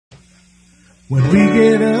When we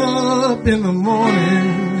get up in the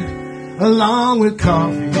morning, along with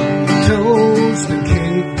coffee, toast, and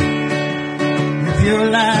cake. If you're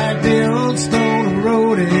like the old Stone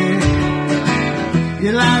Roadie,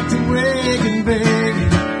 you like to wake and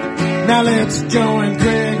bake. Now let's join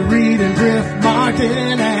Craig, Reed, and Griff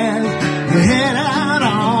Martin as we head out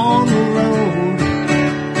on the road.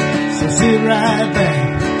 So sit right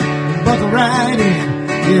back and buckle right in.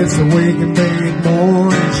 It's a Wake and Bake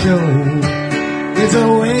Morning Show. It's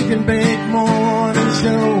a Wake and Bake Morning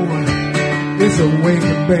Show. It's a Wake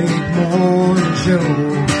and Bake Morning Show.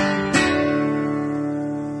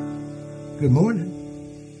 Good morning.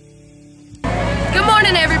 Good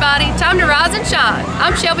morning, everybody. Time to rise and shine.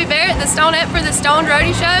 I'm Shelby Barrett, the Stoned for the Stoned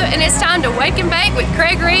Roadie Show, and it's time to Wake and Bake with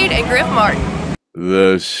Craig Reed and Griff Martin.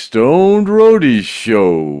 The Stoned Roadie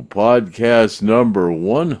Show, podcast number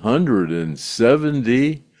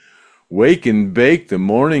 170. Wake and Bake, the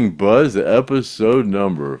Morning Buzz, episode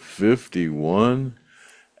number 51.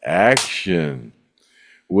 Action.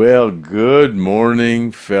 Well, good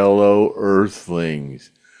morning, fellow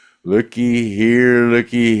Earthlings. Looky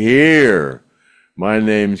here. My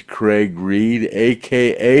name's Craig Reed,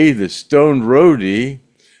 a.k.a. the Stoned Roadie,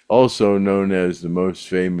 also known as the most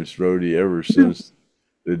famous roadie ever since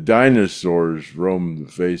the dinosaurs roamed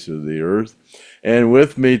the face of the earth. And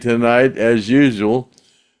with me tonight, as usual,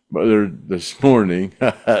 this morning,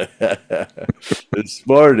 at 6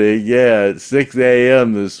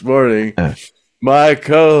 a.m. this morning, my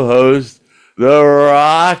co-host, the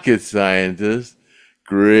rocket scientist,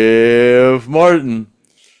 Griff Martin.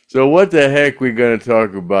 So what the heck we going to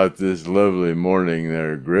talk about this lovely morning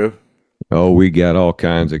there, Griff? Oh, we got all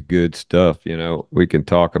kinds of good stuff. You know, we can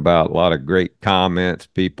talk about a lot of great comments,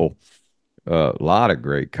 people, a lot of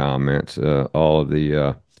great comments, all of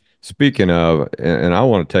the, speaking of, and I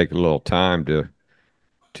want to take a little time to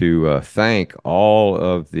thank all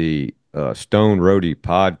of the Stoned Roadie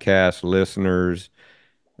podcast listeners,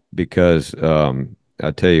 because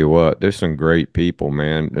I tell you what, there's some great people,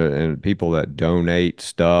 man, and people that donate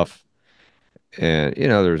stuff. And, you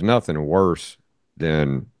know, there's nothing worse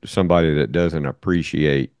than somebody that doesn't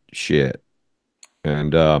appreciate shit.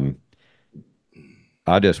 And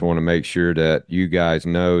I just want to make sure that you guys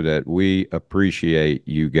know that we appreciate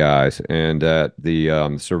you guys, and that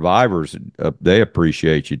the survivors, they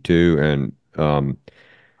appreciate you too. And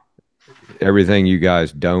everything you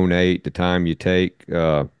guys donate, the time you take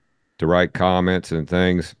to write comments and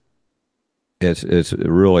things, it's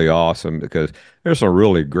really awesome, because there's some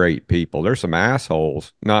really great people. There's some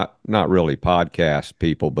assholes, not really podcast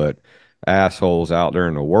people, but assholes out there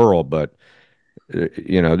in the world. But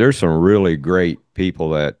you know, there's some really great people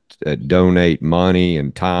that donate money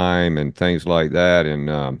and time and things like that,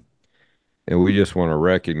 and we just want to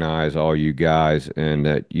recognize all you guys, and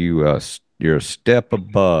that you're a step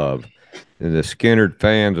above. And the Skynyrd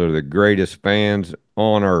fans are the greatest fans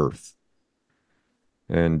on earth.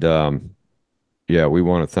 And yeah, we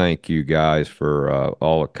want to thank you guys for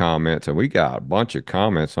all the comments, and we got a bunch of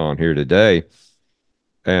comments on here today,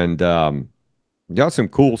 and got some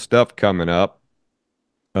cool stuff coming up.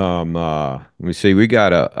 Let me see. I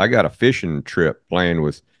got a fishing trip planned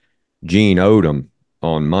with Gene Odom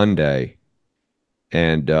on Monday,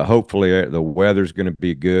 and hopefully the weather's going to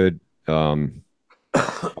be good. I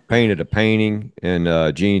painted a painting,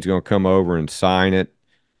 and Gene's going to come over and sign it,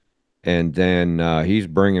 and then he's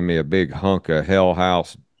bringing me a big hunk of Hell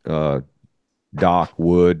House dock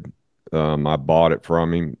wood. I bought it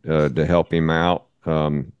from him to help him out,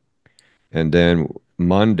 and then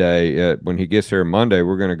Monday, when he gets here Monday,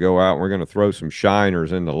 we're going to go out and we're going to throw some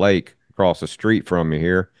shiners in the lake across the street from me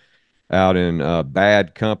here, out in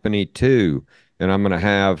Bad Company 2. And I'm going to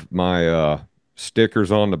have my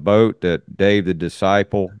stickers on the boat that Dave the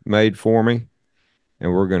Disciple made for me,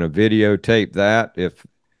 and we're going to videotape that if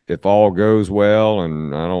all goes well.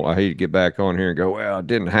 And I hate to get back on here and go, well, it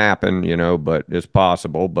didn't happen, you know, but it's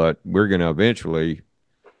possible. But we're going to eventually,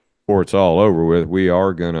 before it's all over with, we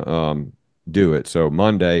are going to do it. So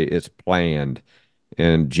Monday it's planned,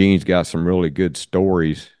 and Gene's got some really good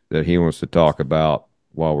stories that he wants to talk about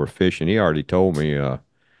while we're fishing. He already told me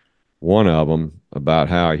one of them about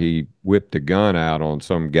how he whipped a gun out on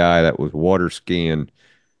some guy that was water skiing.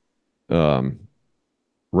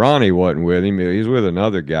 Ronnie wasn't with him. He was with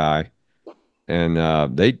another guy, and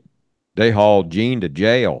they hauled Gene to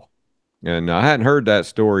jail. And I hadn't heard that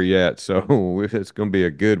story yet, so it's going to be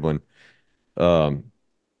a good one.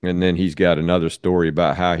 And then he's got another story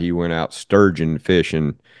about how he went out sturgeon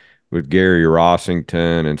fishing with Gary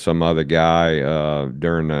Rossington and some other guy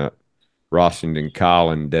during the Rossington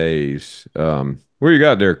Collin days. What you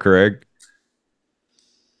got there, Craig?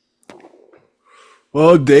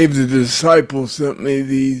 Well, Dave the Disciple sent me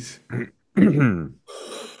these.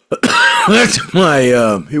 That's my,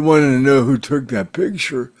 he wanted to know who took that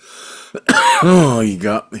picture. Oh, you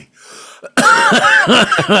got me.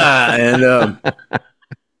 And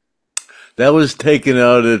that was taken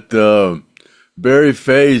out at Barry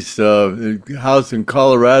Faye's house in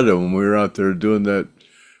Colorado when we were out there doing that,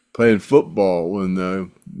 playing football when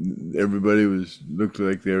everybody looked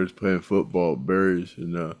like they was playing football at Barry's,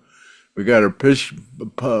 and we got our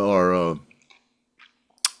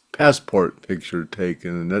passport picture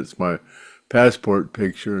taken, and that's my passport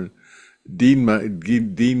picture. Dean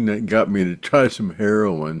got me to try some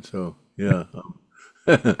heroin, so yeah,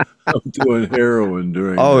 I'm doing heroin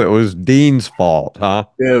during. Oh, it was Dean's fault, huh?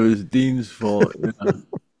 Yeah, it was Dean's fault.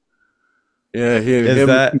 Yeah,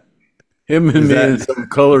 Is him and me and some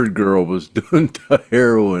colored girl was doing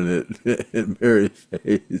heroin at Mary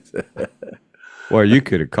Faye's. Well, you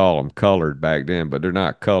could have called them colored back then, but they're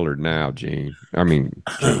not colored now, Gene. I mean,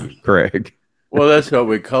 Craig. Well, that's what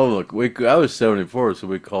we call them. I was 74, so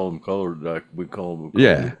we call them colored. We call them colored.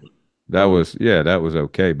 Yeah, that was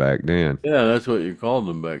okay back then. Yeah, that's what you called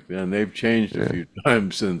them back then. They've changed a few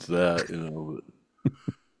times since that, but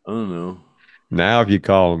I don't know. Now, if you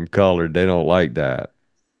call them colored, they don't like that.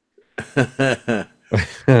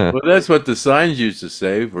 Well, that's what the signs used to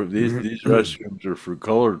say. For these restrooms are for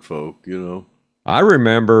colored folk, I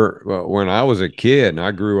remember when I was a kid, and I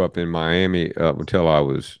grew up in Miami until I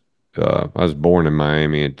was born in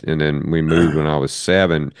Miami, and then we moved when I was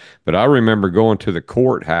 7. But I remember going to the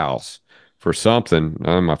courthouse for something.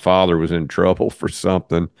 My father was in trouble for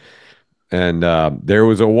something, and there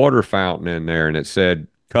was a water fountain in there, and it said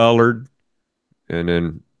colored, and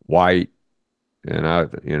then white, and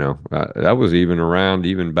that was even around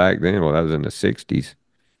even back then. Well, that was in the 60s.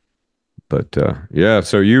 But yeah,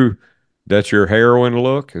 so that's your heroin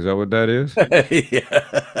look? Is that what that is? Yeah.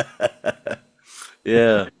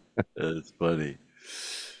 Yeah. That's funny.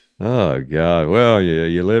 Oh, God. Well, yeah,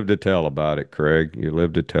 you live to tell about it, Craig. You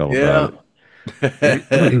live to tell about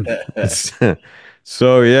it.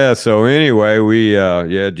 So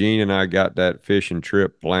anyway, Gene and I got that fishing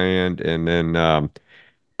trip planned, and then got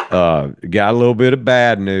a little bit of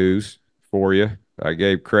bad news for you. I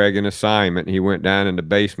gave Craig an assignment. He went down in the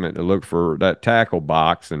basement to look for that tackle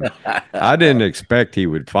box, and I didn't expect he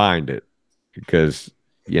would find it because,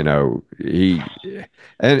 in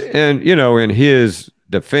his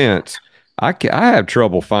defense, I have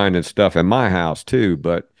trouble finding stuff in my house too.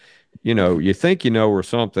 But you think you know where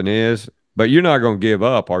something is, but you're not going to give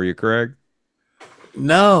up, are you, Craig?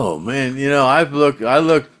 No, man. I looked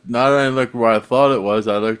not only looked where I thought it was,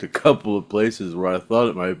 I looked a couple of places where I thought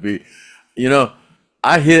it might be.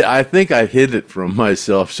 I think I hid it from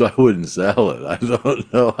myself so I wouldn't sell it. I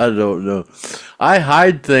don't know. I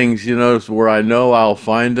hide things, where I know I'll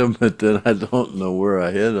find them, but then I don't know where I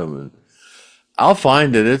hid them. And I'll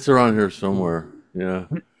find it. It's around here somewhere. Yeah.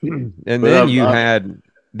 And then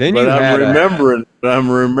I'm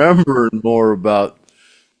remembering more about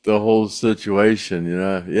the whole situation.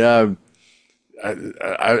 Yeah.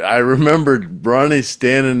 I remembered Ronnie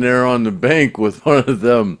standing there on the bank with one of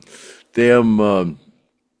them damn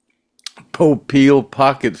Peel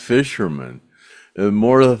pocket fishermen. The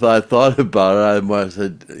more that I thought about it, I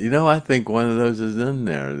said, I think one of those is in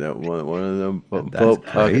there. That one of them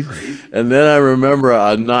pocket. And then I remember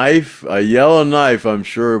a knife, a yellow knife, I'm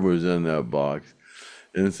sure was in that box,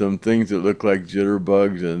 and some things that look like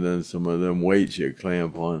jitterbugs, and then some of them weights you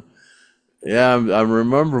clamp on. Yeah, I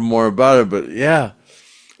remember more about it, but yeah,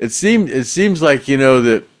 it seems like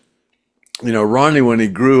that Ronnie, when he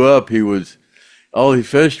grew up, all he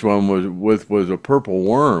fished was a purple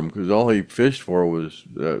worm, because all he fished for was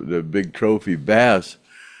the big trophy bass.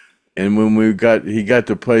 And when he got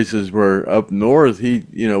to places where up north, he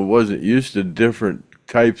wasn't used to different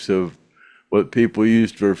types of what people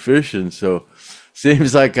used for fishing. So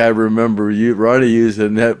seems like I remember Ronnie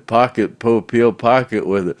using that peel pocket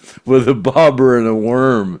with a bobber and a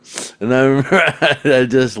worm. And I remember I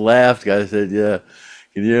just laughed. I said, yeah.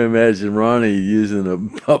 Can you imagine Ronnie using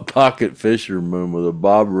a pocket fisherman with a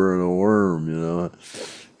bobber and a worm,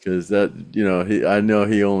 Because that, I know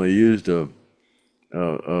he only used a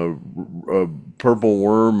purple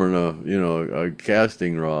worm and a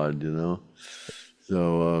casting rod,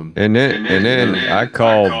 So and then I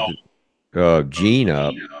called Gene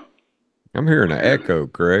up. I'm hearing an echo,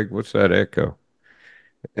 Craig. What's that echo?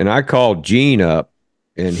 And I called Gene up,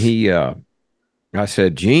 and I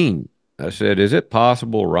said, Gene. I said, is it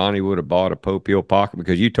possible Ronnie would have bought a Popeil pocket?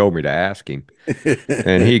 Because you told me to ask him.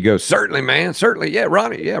 And he goes, certainly, man. Certainly. Yeah,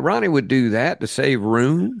 Ronnie would do that to save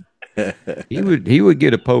room. He would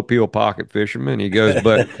get a Popeil pocket fisherman. He goes,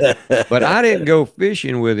 but I didn't go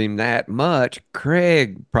fishing with him that much.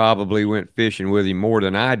 Craig probably went fishing with him more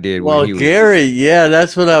than I did when Well, he was. Gary, yeah,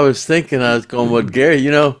 that's what I was thinking. I was going, well, Gary,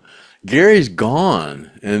 Gary's gone.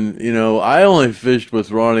 And, I only fished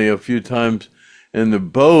with Ronnie a few times in the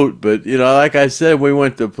boat, but, like I said, we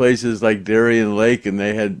went to places like Darien Lake, and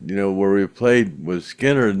they had, where we played with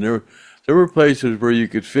Skinner, and there were places where you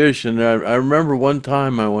could fish. And I remember one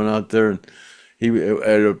time I went out there, and he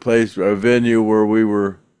at a venue where we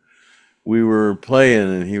were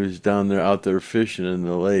playing, and he was out there fishing in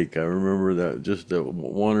the lake. I remember that just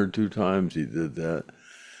one or two times he did that.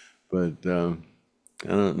 But I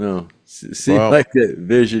don't know. Seemed like that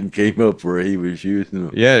vision came up where he was using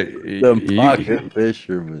the pocket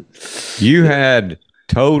fisherman. You had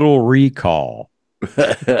total recall.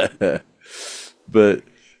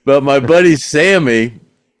 But my buddy Sammy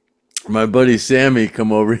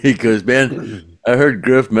come over. He goes, man, I heard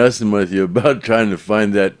Griff messing with you about trying to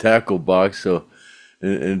find that tackle box. So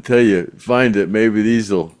until you find it, maybe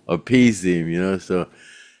these will appease him, So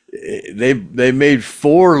they made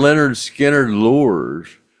 4 Lynyrd Skynyrd lures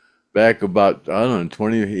back about, I don't know,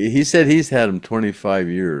 20. He said he's had them 25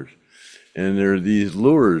 years. And there are these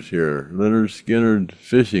lures here, Lynyrd Skynyrd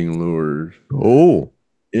fishing lures. Oh.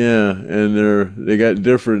 Yeah, and they got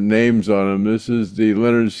different names on them. This is the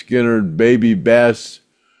Lynyrd Skynyrd Baby Bass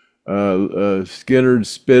Skynyrd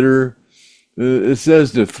Spitter. It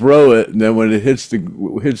says to throw it, and then when it hits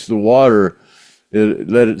the water,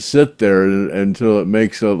 let it sit there until it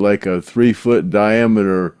makes like a 3-foot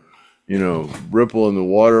diameter, ripple in the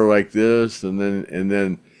water like this, and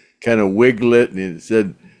then kind of wiggle it. And it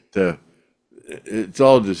said it's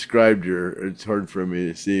all described here. It's hard for me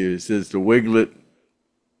to see. It says to wiggle it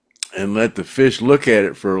and let the fish look at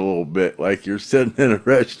it for a little bit, like you're sitting in a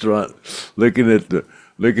restaurant looking at the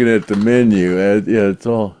menu. Yeah, it's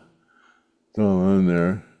all in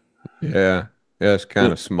there. Yeah, it's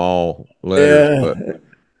kind of small letters, but.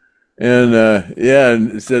 And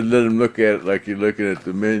and it said let him look at it like you're looking at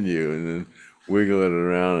the menu, and then wiggle it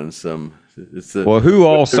around in some. Who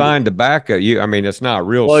all signed the back of you? I mean, it's not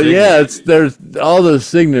real. Well, there's all the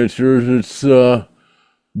signatures. It's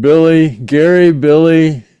Gary,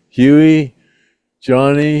 Billy, Huey,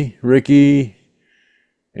 Johnny, Ricky,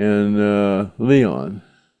 and Leon.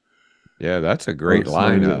 Yeah, that's a great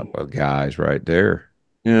lineup of guys right there.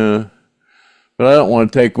 Yeah, but I don't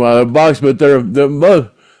want to take them out of the box. But they're a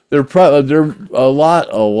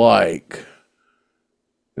lot alike.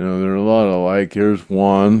 They're a lot alike. Here's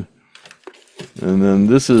one, and then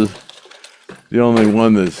this is the only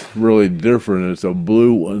one that's really different. It's a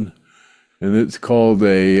blue one, and it's called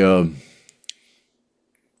a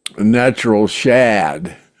natural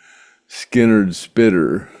shad Skynyrd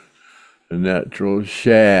Spitter, a natural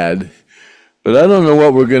shad. But I don't know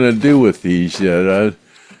what we're gonna do with these yet.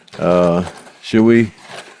 Should we?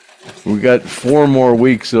 We got 4 more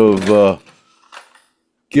weeks of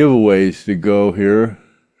giveaways to go here.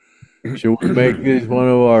 Should we make this one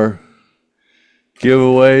of our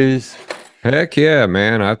giveaways? Heck yeah,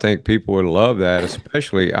 man. I think people would love that,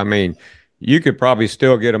 especially, I mean, you could probably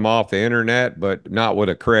still get them off the internet, but not with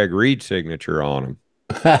a Craig Reed signature on them.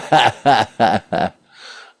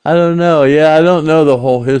 I don't know. Yeah, I don't know the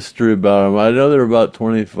whole history about them. I know they're about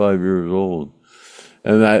 25 years old.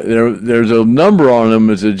 And there's a number on them.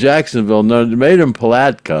 It's a Jacksonville number. They made them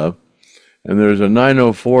Palatka. And there's a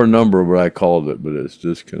 904 number where I called it, but it's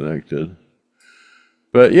disconnected.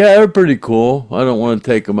 But yeah, they're pretty cool. I don't want to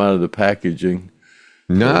take them out of the packaging.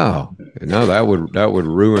 No, that would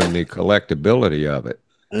ruin the collectability of it.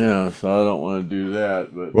 Yeah, so I don't want to do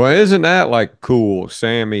that. But well, isn't that like cool,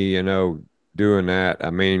 Sammy? Doing that. I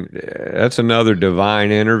mean, that's another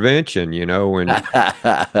divine intervention. When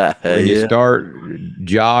you start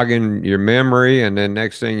jogging your memory, and then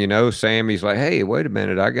next thing you know, Sammy's like, "Hey, wait a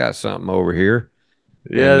minute, I got something over here."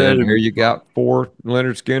 Yeah, and then here you got 4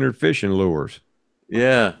 Lynyrd Skynyrd fishing lures.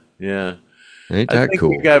 Yeah. Ain't that cool?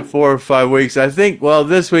 We got 4 or 5 weeks. I think. Well,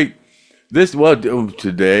 this week.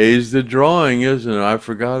 Today's the drawing, isn't it? I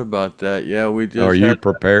forgot about that. Yeah, we just. Are you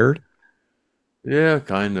prepared? Yeah,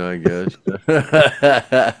 kind of, I guess.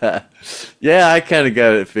 Yeah, I kind of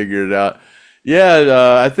got it figured out.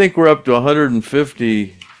 Yeah, I think we're up to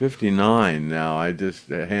 159 now. I just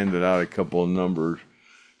handed out a couple of numbers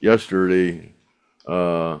yesterday,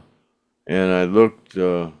 and I looked,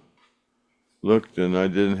 and I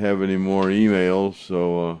didn't have any more emails,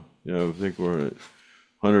 so I think we're at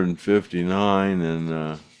 159, and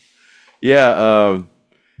I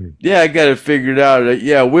got it figured out.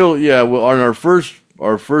 We'll on our first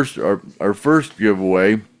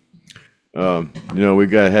giveaway, We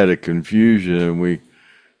had a confusion, and we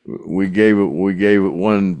gave it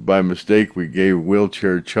one by mistake. We gave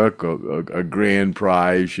Wheelchair Chuck a grand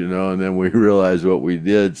prize, and then we realized what we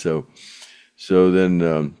did. So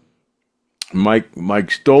then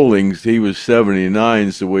Mike Stallings, he was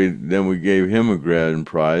 79, so we gave him a grand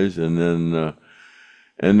prize, and then the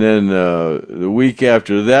week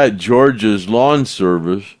after that, George's Lawn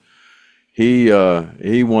Service, he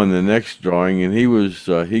won the next drawing, and he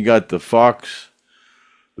got the fox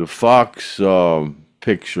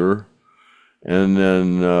picture, and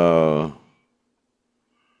then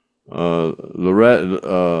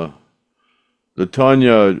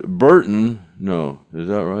Latanya Burton. No, is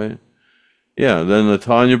that right? Yeah, then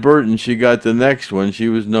Latanya Burton, she got the next one. She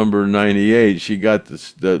was number 98. She got the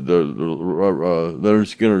Lynyrd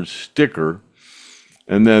Skynyrd sticker.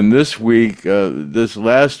 And then this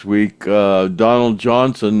last week, Donald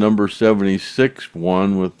Johnson, number 76,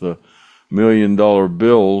 won with the $1 million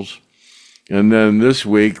bills. And then this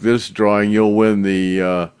week, this drawing, you'll win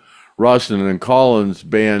the Rossin and Collins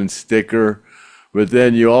band sticker. But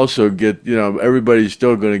then you also get, everybody's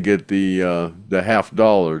still going to get the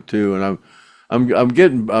 $50 too. And I'm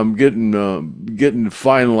getting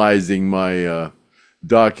finalizing my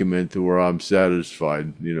document to where I'm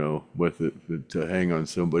satisfied, with it to hang on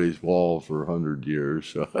somebody's wall for 100 years.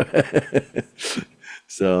 So,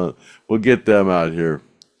 so we'll get them out here.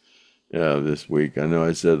 Yeah, this week. I know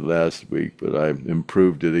I said last week, but I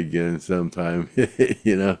improved it again sometime,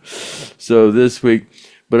 So this week,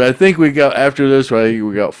 but I think after this, I think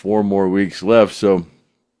we got 4 more weeks left. So,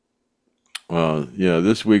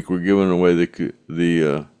 this week we're giving away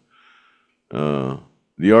the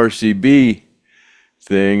RCB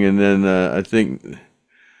thing, and then I think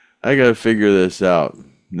I got to figure this out.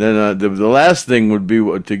 Then the last thing would be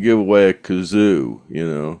to give away a kazoo,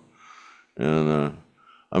 and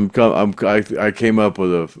I came up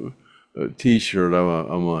with a T-shirt.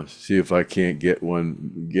 I'm gonna see if I can't get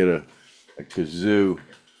a kazoo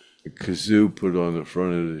put on the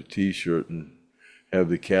front of the T-shirt and have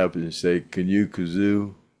the captain say, "Can you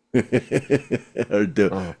kazoo?" Or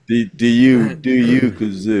do you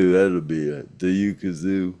kazoo? That'll be it. Do you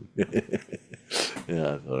kazoo?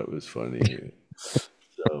 Yeah, I thought it was funny.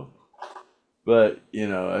 So, but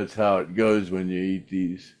that's how it goes when you eat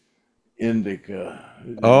these indica.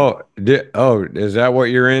 Is that what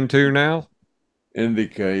you're into now?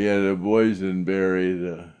 Indica, yeah, the boysenberry,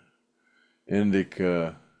 the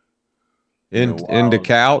indica, into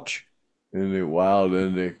couch, in the wild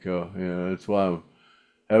indica. That's why I'm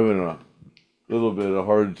having a little bit of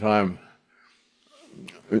hard time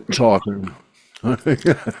talking.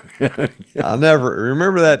 I'll never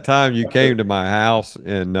remember that time you came to my house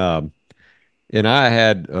and I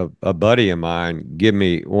had a buddy of mine give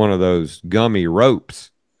me one of those gummy ropes,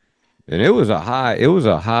 and it was a high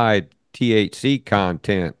THC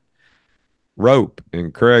content rope.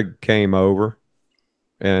 And Craig came over,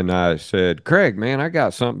 and I said, "Craig, man, I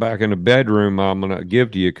got something back in the bedroom I'm gonna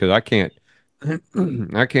give to you because I can't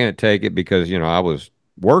take it because I was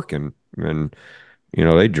working and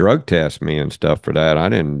they drug test me and stuff for that. I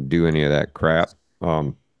didn't do any of that crap."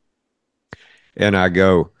 And I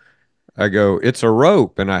go, "It's a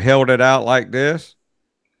rope," and I held it out like this,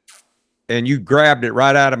 and you grabbed it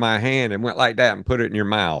right out of my hand and went like that and put it in your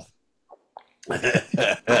mouth.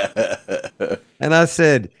 And I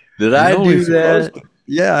said, "Did I do that?"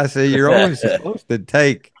 Yeah, I said, "You're only supposed to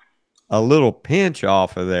take a little pinch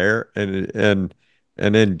off of there," and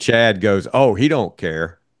then Chad goes, "Oh, he don't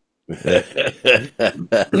care."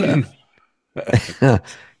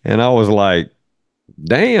 And I was like,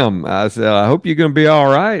 "Damn!" I said, "I hope you're gonna be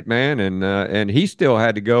all right, man." And he still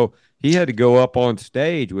had to go. He had to go up on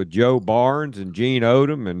stage with Joe Barnes and Gene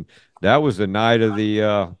Odom, and that was the night of the.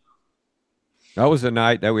 That was the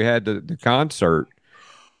night that we had the concert.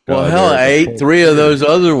 Well, hell, I ate 3 of those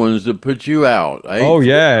other ones that put you out.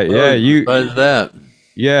 Yeah. You besides that.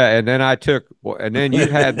 Yeah, and then and then you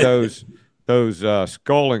had those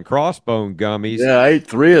skull and crossbone gummies. Yeah, I ate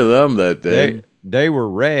 3 of them that day. They were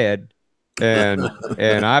red, and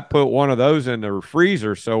I put one of those in the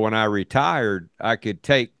freezer so when I retired, I could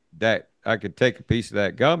take a piece of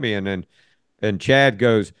that gummy, and Chad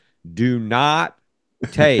goes, "Do not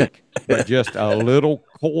take but just a little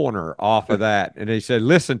corner off of that." And he said,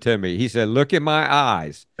 "Listen to me." He said, "Look at my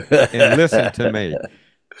eyes and listen to me."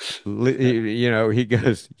 He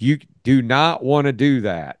goes, "You do not want to do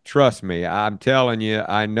that. Trust me. I'm telling you,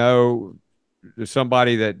 I know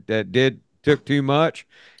somebody that took too much."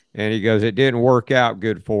 And he goes, "It didn't work out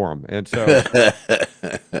good for him." And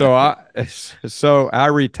so I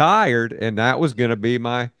retired, and that was going to be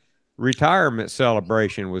my retirement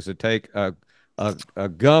celebration was to take a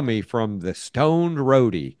gummy from the Stoned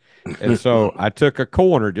Roadie. And so I took a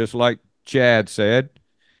corner, just like Chad said,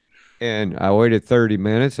 and I waited 30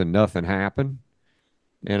 minutes and nothing happened.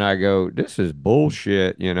 And I go, this is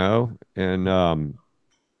bullshit, you know? And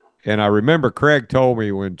I remember Craig told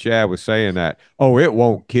me when Chad was saying that, oh, it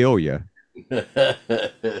won't kill you.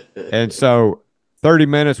 And so 30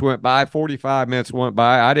 minutes went by, 45 minutes went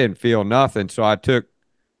by. I didn't feel nothing. So I took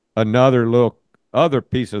other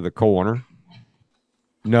piece of the corner.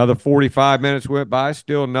 Another 45 minutes went by,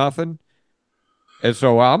 still nothing. And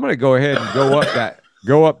so I'm going to go ahead and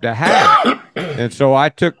go up to half. And so I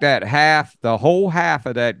took the whole half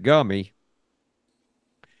of that gummy.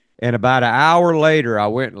 And about an hour later, I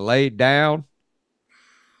went and laid down,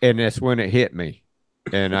 and that's when it hit me.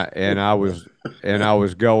 And I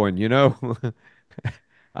was going, you know,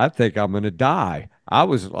 I think I'm going to die. I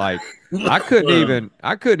was like, I couldn't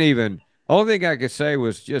even, only thing I could say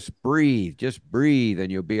was just breathe,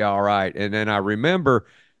 and you'll be all right. And then I remember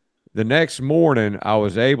the next morning, I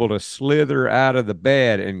was able to slither out of the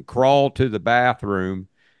bed and crawl to the bathroom,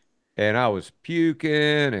 and I was puking,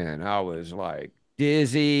 and I was like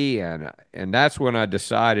dizzy, and that's when I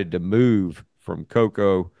decided to move from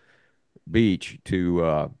Cocoa Beach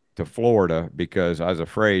to Florida, because I was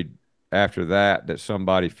afraid after that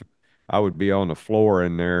I would be on the floor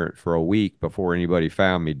in there for a week before anybody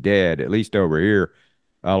found me dead. At least over here,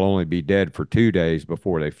 I'll only be dead for 2 days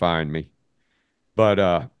before they find me.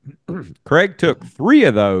 But Craig took 3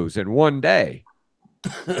 of those in one day.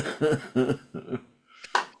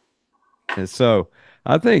 And so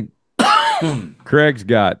I think Craig's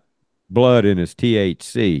got blood in his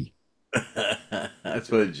THC.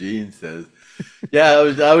 That's what Gene says. Yeah,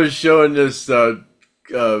 I was showing this.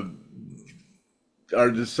 Our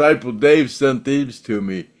disciple Dave sent these to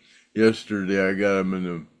me yesterday. I got them in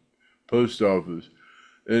the post office,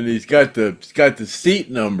 and he's got the seat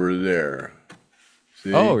number there.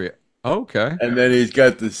 See? Oh yeah, okay. And then he's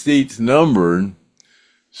got the seats numbered,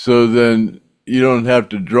 so then you don't have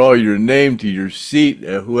to draw your name to your seat.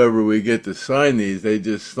 Whoever we get to sign these, they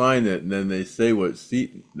just sign it, and then they say what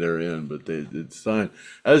seat they're in, but they did sign.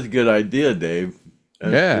 That's a good idea, Dave.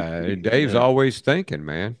 Dave's always thinking,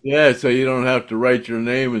 man. Yeah, so you don't have to write your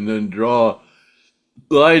name and then draw a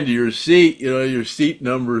line to your seat. You know, your seat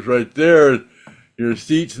number's right there. Your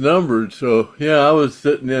seat's numbered. So, yeah, I was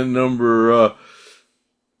sitting in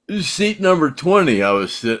seat number 20 I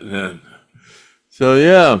was sitting in. So,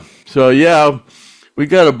 yeah, we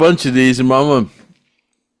got a bunch of these, and I'm going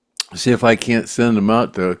to see if I can't send them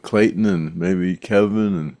out to Clayton and maybe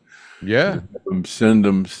Kevin, and send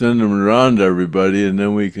them around to everybody, and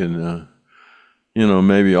then we can,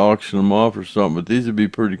 maybe auction them off or something. But these would be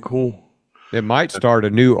pretty cool. It might start a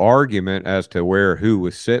new argument as to who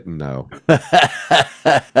was sitting, though.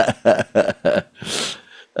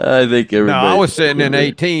 I think everybody. No, I was sitting in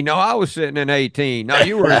 18. No, I was sitting in 18. No,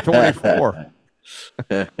 you were in 24.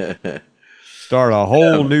 Start a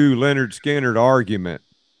whole new Lynyrd Skynyrd argument.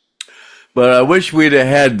 But I wish we'd have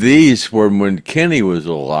had these for when Kenny was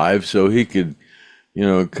alive, so he could,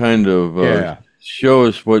 kind of show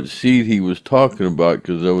us what seat he was talking about,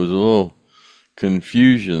 because there was a little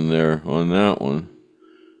confusion there on that one.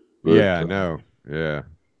 But,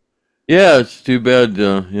 yeah, it's too bad,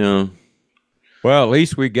 Well, at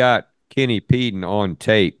least we got Kenny Peden on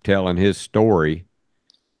tape telling his story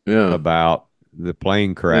about the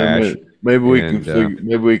plane crash. Yeah, maybe we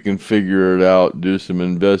can figure it out, do some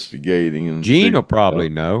investigating, and Gene will probably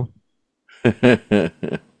know. Yeah.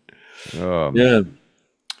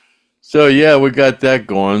 So we got that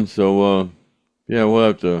going. So we'll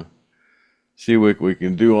have to see what we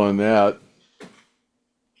can do on that.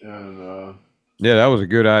 And that was a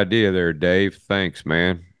good idea there, Dave. Thanks,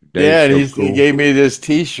 man. Dave's he gave me this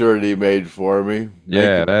T-shirt he made for me.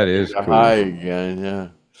 Yeah, that is cool. High again, yeah.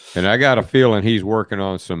 And I got a feeling he's working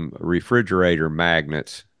on some refrigerator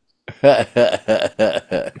magnets.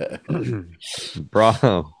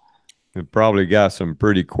 Probably got some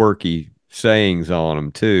pretty quirky sayings on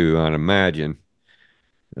them too, I'd imagine.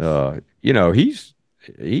 He's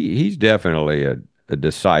definitely a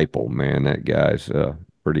disciple, man. That guy's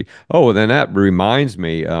pretty. Oh, then that reminds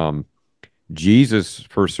me, Jesus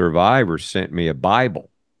for Survivors sent me a Bible,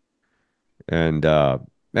 and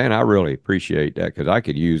man, I really appreciate that, because I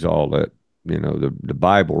could use all that, the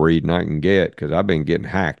Bible reading I can get, because I've been getting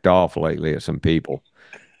hacked off lately at some people,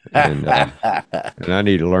 and I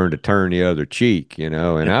need to learn to turn the other cheek, and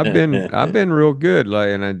I've been real good,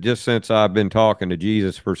 and just since I've been talking to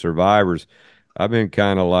Jesus for Survivors, I've been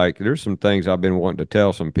kind of like, there's some things I've been wanting to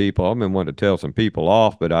tell some people. I've been wanting to tell some people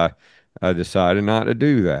off, but I decided not to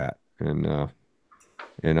do that, and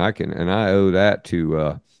I owe that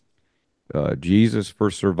to Jesus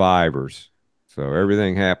for Survivors. So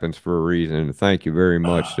everything happens for a reason. And thank you very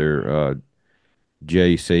much there,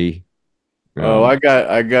 JC. Oh, I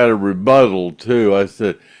got a rebuttal too. I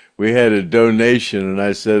said we had a donation, and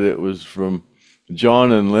I said it was from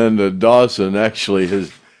John and Linda Dawson. Actually,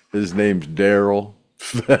 his name's Daryl.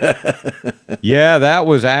 Yeah, that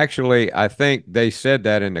was actually, I think they said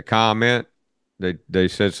that in the comment. They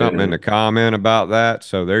said something in the comment about that.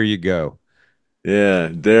 So there you go. Yeah,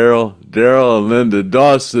 Daryl and Linda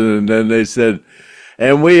Dawson, and then they said,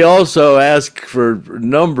 and we also asked for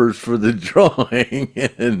numbers for the drawing,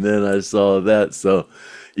 and then I saw that. So,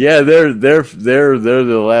 yeah, they're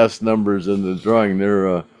the last numbers in the drawing.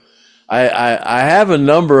 I have a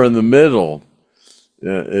number in the middle.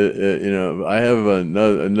 I have a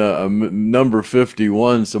number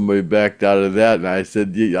 51. Somebody backed out of that, and I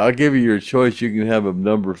said, I'll give you your choice. You can have a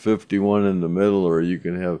number 51 in the middle, or you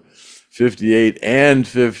can have 58 and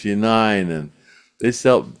 59, and they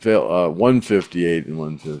felt 158 and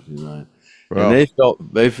 159, Well, and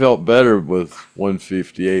they felt better with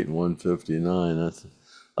 158 and 159.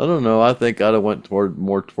 I don't know. I think I'd have went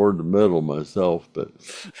more toward the middle myself, but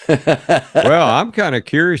well, I'm kind of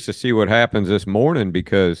curious to see what happens this morning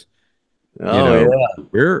because yeah,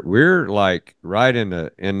 we're like right in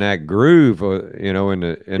that groove,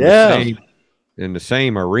 yeah, in the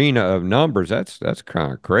same arena of numbers. That's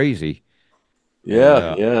kind of crazy.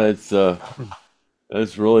 And yeah.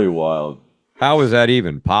 It's really wild. how is that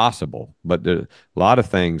even possible? But a lot of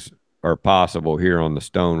things are possible here on the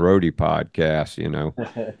Stone Roadie podcast,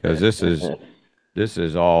 because this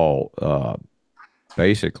is all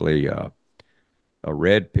basically a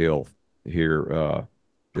red pill here.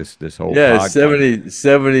 This whole Yeah, podcast.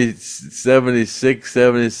 76,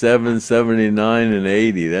 77, 79, and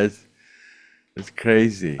 80. That's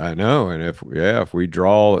crazy. I know, and if we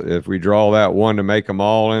draw that one to make them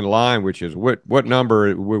all in line, which is what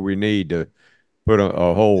number would we need to put a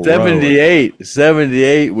whole row?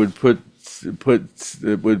 78 would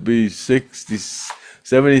be 60,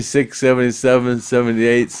 76, 77,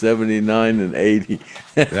 78, 79, and 80.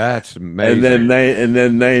 That's amazing. and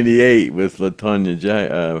then 98 with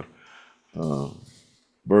LaTonya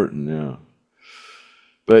Burton, yeah.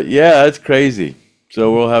 But yeah, that's crazy.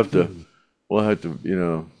 So we'll have to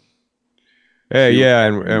Hey, yeah,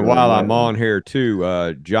 and while I'm on here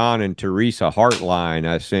too, John and Teresa Hartline,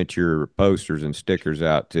 I sent your posters and stickers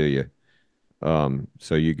out to you.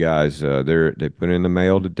 So you guys, they put in the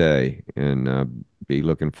mail today, and be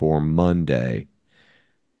looking for 'em Monday.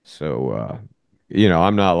 So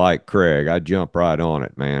I'm not like Craig. I jump right on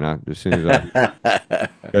it, man. As soon as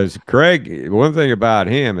because Craig, one thing about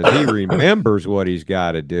him is he remembers what he's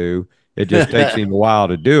got to do. It just takes him a while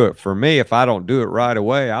to do it. For me, if I don't do it right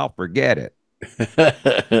away, I'll forget it.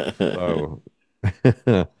 So,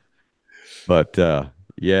 but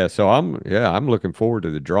yeah, so I'm looking forward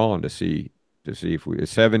to the drawing to see if we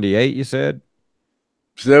 78. You said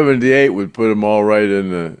 78 would put them all right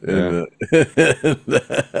in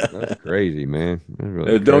that's crazy, man. That's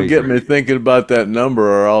really Don't crazy. get me thinking about that number,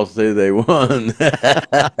 or I'll say they won.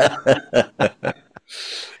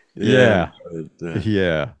 Yeah. But,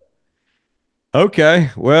 Yeah.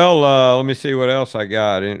 Okay. Well, let me see what else I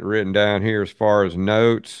got written down here as far as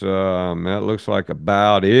notes. That looks like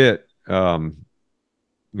about it.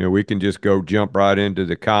 We can just go jump right into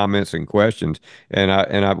the comments and questions,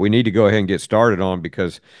 and we need to go ahead and get started on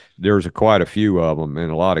because there's quite a few of them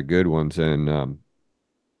and a lot of good ones. And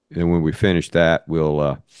when we finish that,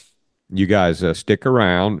 we'll you guys stick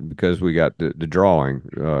around because we got the drawing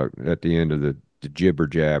at the end of the jibber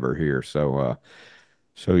jabber here.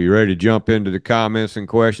 So you ready to jump into the comments and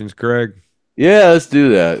questions, Craig? yeah, let's do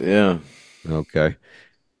that. Yeah. Okay.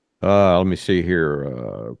 Let me see here.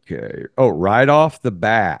 Okay. Oh, right off the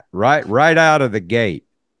bat, right out of the gate,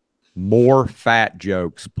 more fat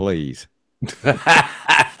jokes, please.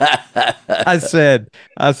 I said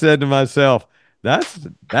to myself, that's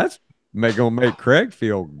gonna make Craig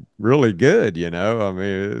feel really good, I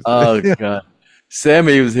mean, Oh God.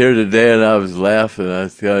 Sammy was here today, and I was laughing. I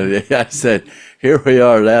said, "Here we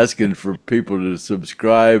are asking for people to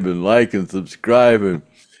subscribe and like and subscribe, and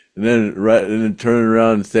then turning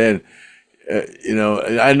around and saying,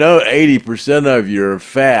 I know 80% of you are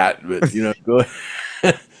fat, but go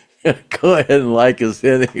go ahead and like us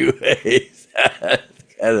anyways."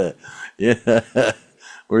 Kind of, yeah.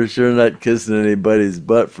 We're sure not kissing anybody's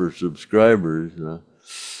butt for subscribers.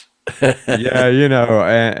 yeah,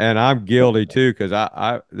 and I'm guilty too because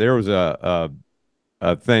there was a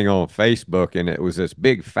thing on Facebook and it was this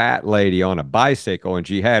big fat lady on a bicycle and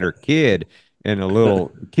she had her kid in a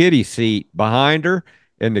little kiddie seat behind her,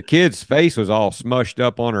 and the kid's face was all smushed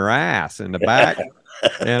up on her ass in the back.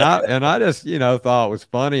 And I just, thought it was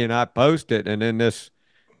funny, and I posted, and then this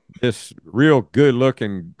real good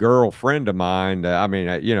looking girlfriend of mine, I mean,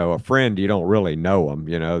 a friend, you don't really know them,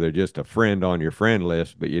 they're just a friend on your friend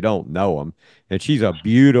list, but you don't know them. And she's a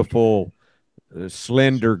beautiful,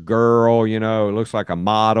 slender girl, looks like a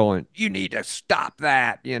model, and you need to stop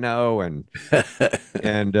that, and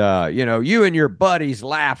you and your buddies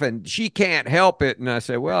laughing, she can't help it. And I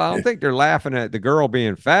said, well, I don't think they're laughing at the girl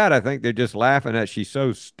being fat. I think they're just laughing at she's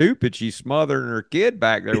so stupid she's smothering her kid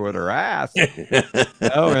back there with her ass.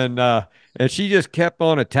 And she just kept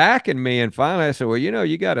on attacking me, and finally I said, well,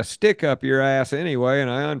 you got a stick up your ass anyway, and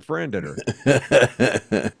I unfriended her.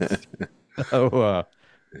 So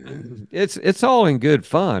it's all in good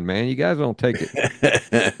fun, man. You guys don't take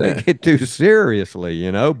it too seriously,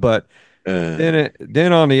 but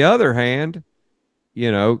then on the other hand,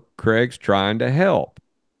 Craig's trying to help.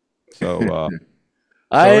 So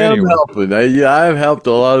I am anyway. helping. I've helped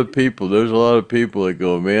a lot of people. There's a lot of people that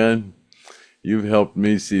go, man, you've helped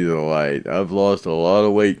me see the light. I've lost a lot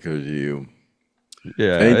of weight because of you.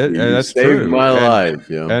 Yeah, Thank you. You that's saved true. my life.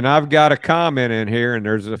 And I've got a comment in here, and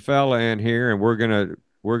there's a fella in here, and we're gonna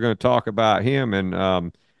talk about him,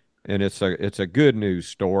 and it's a good news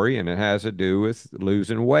story, and it has to do with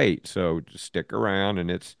losing weight. So just stick around,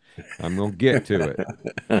 and I'm gonna get to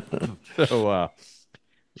it. So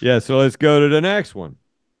yeah, so let's go to the next one.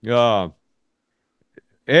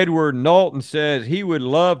 Edward Knowlton says he would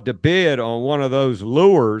love to bid on one of those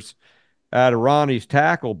lures out of Ronnie's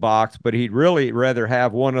tackle box, but he'd really rather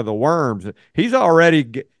have one of the worms. He's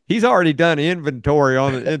already done inventory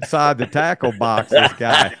on the inside the tackle box. This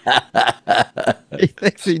guy, he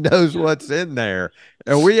thinks he knows what's in there,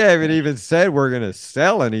 and we haven't even said we're going to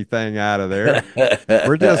sell anything out of there.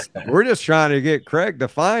 We're just trying to get Craig to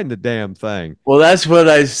find the damn thing. Well, that's what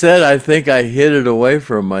I said. I think I hid it away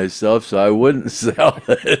from myself so I wouldn't sell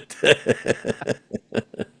it.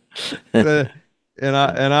 And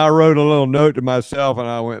I wrote a little note to myself, and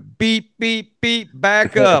I went beep beep beep,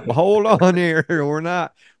 back up, hold on here. We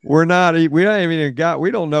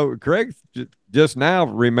don't know. Craig just now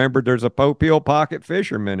remembered there's a Pope Hill pocket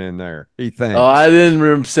fisherman in there. He thinks. Oh, I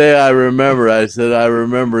didn't say I remember. I said I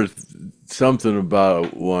remember something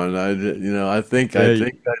about one. I think there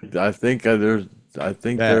is.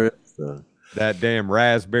 That damn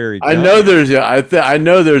raspberry. I know there's I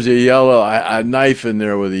know there's a yellow a knife in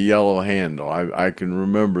there with a yellow handle. I can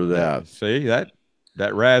remember that. See that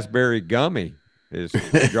raspberry gummy is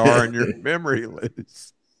jarring your memory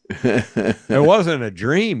loose. It wasn't a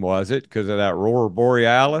dream, was it? Because of that Aurora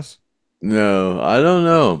Borealis? No, I don't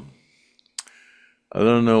know. I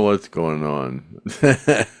don't know what's going on.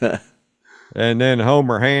 And then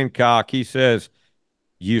Homer Hancock, he says,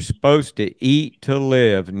 you're supposed to eat to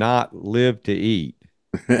live, not live to eat.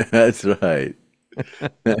 That's right.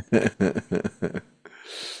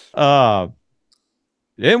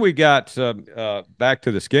 Then we got back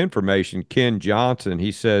to the skin information. Ken Johnson,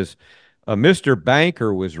 he says, Mr.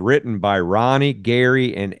 Banker was written by Ronnie,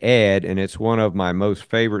 Gary, and Ed, and it's one of my most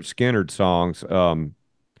favorite Skynyrd songs.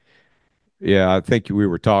 Yeah, I think we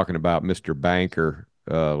were talking about Mr. Banker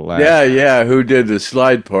last. Yeah, who did the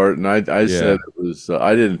slide part? And I said it was.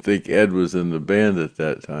 I didn't think Ed was in the band at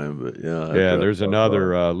that time, but yeah. Yeah, there's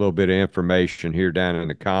another little bit of information here down in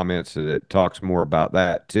the comments that talks more about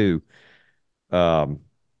that too. And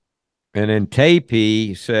then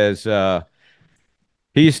Tapey says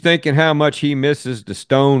he's thinking how much he misses the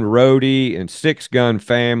Stone Roadie and Six Gun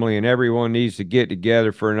family, and everyone needs to get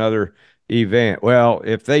together for another event. Well,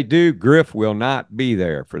 if they do, Griff will not be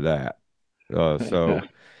there for that. So,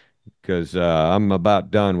 because I'm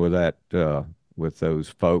about done with that with those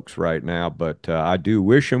folks right now, but I do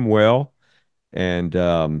wish them well, and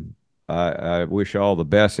I wish all the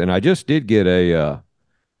best. And I just did get a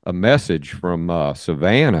message from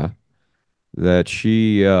Savannah that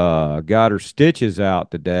she got her stitches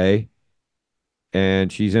out today,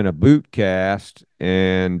 and she's in a boot cast,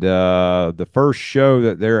 and the first show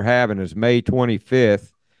that they're having is May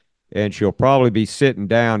 25th, and she'll probably be sitting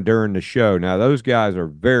down during the show. Now, those guys are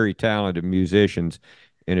very talented musicians,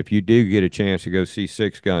 and if you do get a chance to go see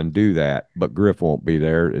Six Gun, do that, but Griff won't be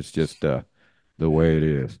there. It's just the way it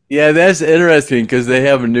is. Yeah, that's interesting because they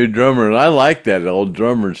have a new drummer, and I like that old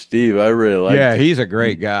drummer, Steve. I really like him. Yeah, he's a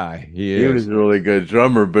great guy. He was a really good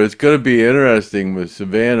drummer, but it's going to be interesting with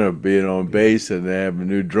Savannah being on bass, and they have a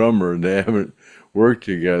new drummer, and they haven't worked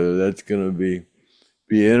together. That's going to be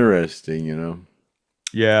interesting,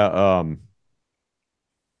 Yeah,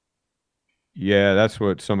 yeah, that's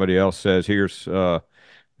what somebody else says. Here's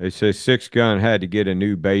They say Six Gun had to get a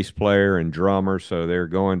new bass player and drummer, so they're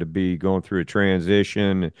going to be going through a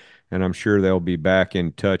transition, and I'm sure they'll be back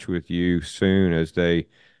in touch with you soon as they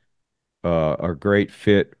are a great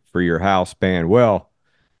fit for your house band. Well,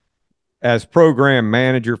 as program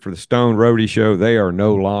manager for the Stone Roadie Show, they are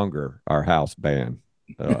no longer our house band.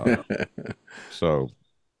 So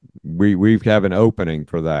we have an opening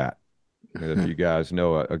for that. If you guys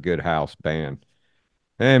know a good house band.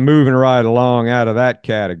 And moving right along out of that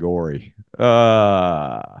category.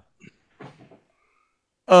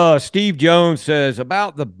 Steve Jones says,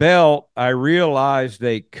 about the belt, I realized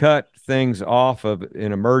they cut things off of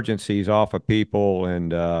in emergencies off of people,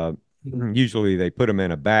 and usually they put them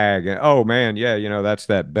in a bag. And, oh man, yeah, that's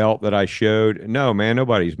that belt that I showed. No, man,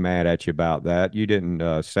 nobody's mad at you about that. You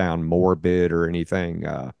didn't sound morbid or anything.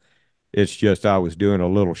 It's just I was doing a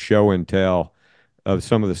little show and tell of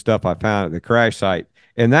some of the stuff I found at the crash site.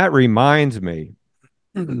 And that reminds me,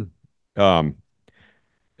 as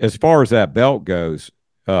far as that belt goes,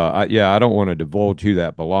 I don't want to divulge who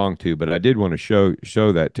that belonged to, but I did want to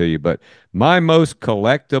show that to you. But my most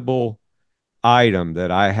collectible item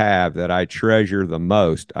that I have that I treasure the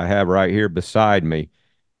most, I have right here beside me,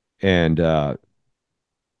 and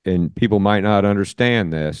people might not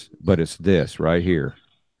understand this, but it's this right here.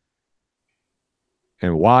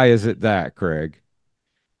 And why is it that, Craig?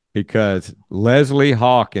 Because Leslie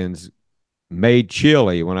Hawkins made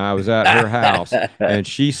chili when I was at her house, and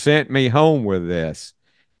she sent me home with this,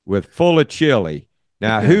 full of chili.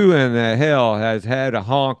 Now, who in the hell has had a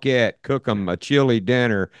honkette cook them a chili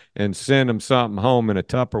dinner and send them something home in a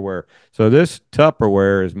Tupperware? So this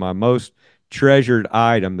Tupperware is my most treasured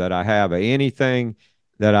item that I have. Anything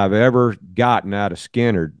that I've ever gotten out of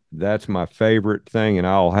Skynyrd, that's my favorite thing, and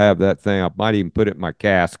I'll have that thing. I might even put it in my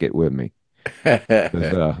casket with me.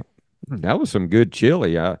 That was some good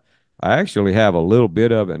chili. I actually have a little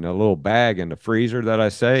bit of it in a little bag in the freezer that I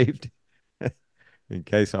saved in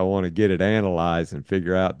case I want to get it analyzed and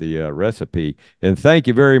figure out the recipe. And thank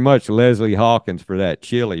you very much, Leslie Hawkins, for that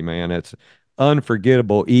chili, man. It's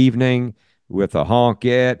unforgettable evening with a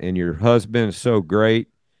honkette, and your husband is so great.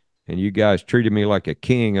 And you guys treated me like a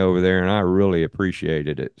king over there, and I really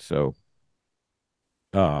appreciated it. So,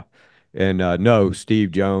 no,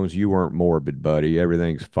 Steve Jones, you weren't morbid, buddy.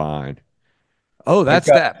 Everything's fine. Oh, that's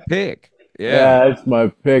that pick. Yeah, that's my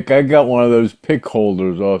pick. I got one of those pick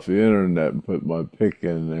holders off the internet and put my pick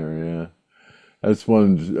in there. Yeah, that's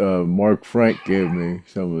one Mark Frank gave me.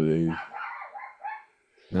 Some of these.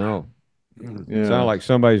 No, yeah. Sound like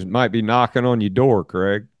somebody might be knocking on your door,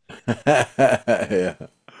 Craig. Yeah.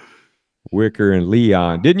 Wicker and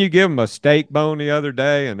Leon. Didn't you give them a steak bone the other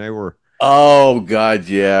day? And they were. Oh God,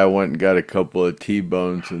 yeah. I went and got a couple of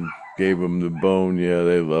T-bones and gave them the bone. Yeah,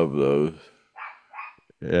 they love those.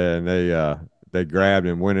 And they grabbed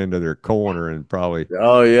and went into their corner and probably.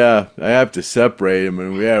 Oh yeah, I have to separate them.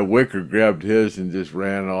 And we had Wicker grabbed his and just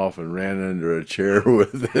ran off and ran under a chair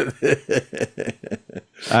with it.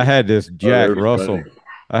 I had this Jack Russell. Funny.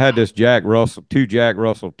 I had this two Jack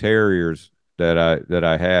Russell Terriers that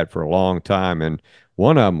I had for a long time, and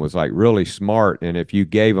one of them was like really smart. And if you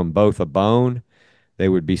gave them both a bone, they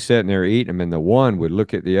would be sitting there eating them, and the one would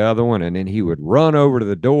look at the other one, and then he would run over to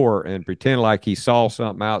the door and pretend like he saw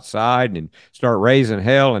something outside and start raising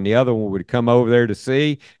hell, and the other one would come over there to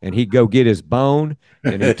see, and he'd go get his bone,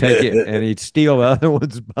 and he'd take it, and he'd steal the other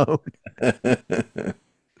one's bone. Yeah,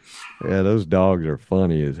 those dogs are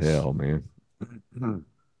funny as hell, man.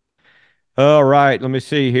 All right, let me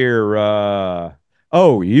see here.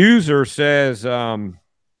 User says,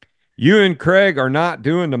 you and Craig are not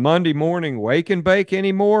doing the Monday morning wake and bake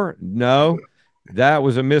anymore? No, that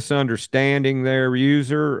was a misunderstanding there,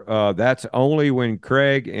 user. That's only when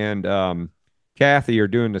Craig and Kathy are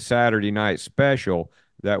doing the Saturday night special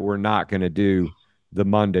that we're not going to do the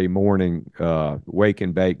Monday morning wake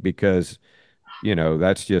and bake because,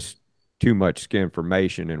 that's just too much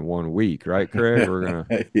information in 1 week, right, Craig? We're gonna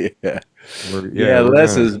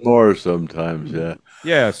less is more sometimes.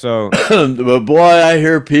 Yeah. So, but boy, I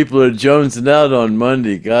hear people are jonesing out on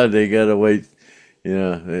Monday. God, they gotta wait.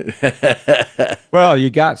 Well,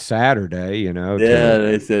 you got Saturday, Yeah,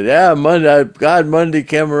 they said, Monday. Monday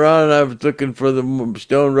came around, and I was looking for the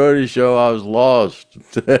Stone Roadie show. I was lost.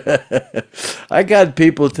 I got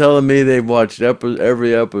people telling me they've watched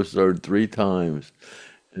every episode 3 times.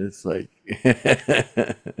 It's like,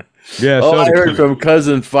 yeah. I heard from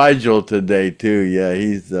cousin Figel today too. Yeah,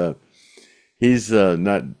 he's not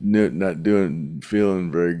feeling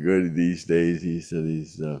very good these days. He said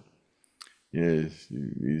he's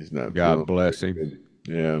not. God bless him. Good.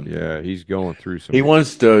 Yeah, he's going through some. He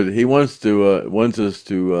wants us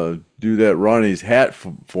to do that Ronnie's hat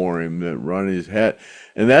for him. That Ronnie's hat,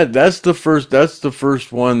 and that's the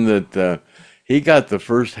first one that he got. The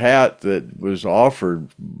first hat that was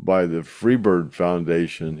offered by the Freebird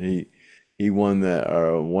Foundation. He won that.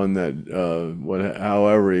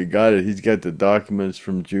 However he got it. He's got the documents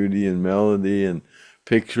from Judy and Melody and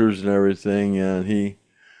pictures and everything. And he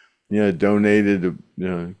donated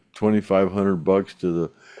 $2,500 to the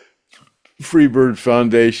Freebird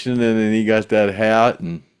Foundation, and then he got that hat,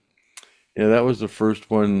 and that was the first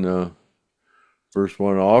one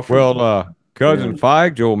offered. Well, cousin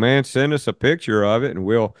Feigl, man, send us a picture of it, and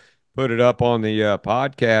we'll put it up on the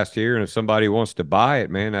podcast here. And if somebody wants to buy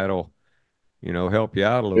it, man, that'll help you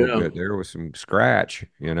out a little bit there with some scratch,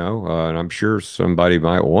 and I'm sure somebody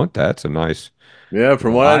might want that. It's a nice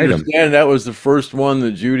from what I understand, that was the first one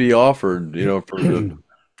that Judy offered,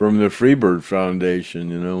 from the Freebird Foundation,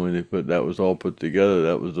 when that was all put together.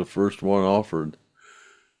 That was the first one offered,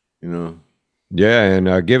 Yeah,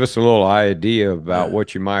 and give us a little idea about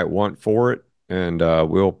what you might want for it, and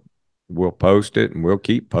we'll post it, and we'll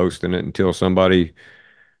keep posting it until somebody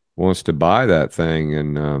wants to buy that thing,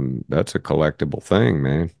 and that's a collectible thing,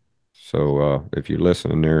 man. So if you're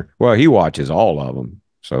listening there, well, he watches all of them,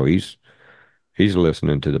 so he's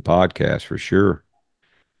listening to the podcast for sure.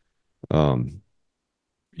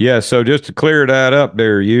 Yeah, so just to clear that up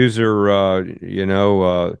there, user,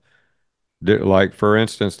 like for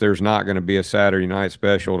instance, there's not going to be a Saturday night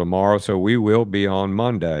special tomorrow, so we will be on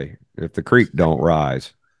Monday if the creek don't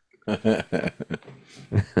rise.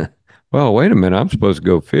 Well, wait a minute, I'm supposed to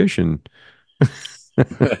go fishing.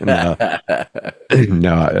 No,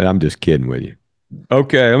 I'm just kidding with you.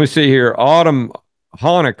 Okay, let me see here. Autumn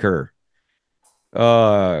Honecker.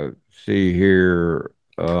 See here.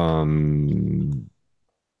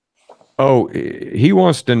 Oh, he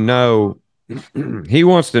wants to know.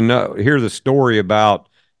 Hear the story about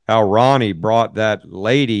how Ronnie brought that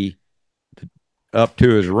lady up to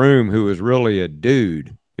his room who was really a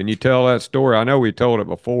dude. Can you tell that story? I know we told it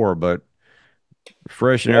before, but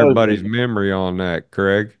freshen everybody's memory on that,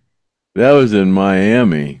 Craig. That was in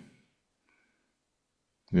Miami.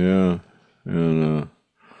 Yeah, and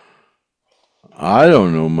I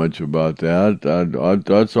don't know much about that.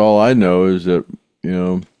 That's all I know is that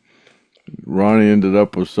Ronnie ended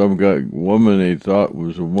up with some woman he thought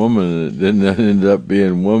was a woman, and it didn't end up being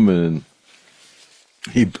a woman, and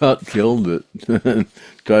he about killed it.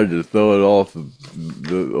 Tried to throw it off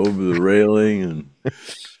over the railing, and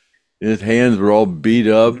his hands were all beat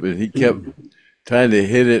up, and he kept trying to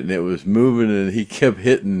hit it, and it was moving, and he kept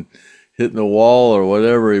hitting the wall or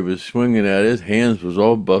whatever he was swinging at. His hands was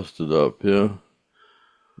all busted up. You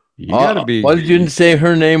gotta be. What did you say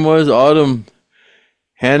her name was? Autumn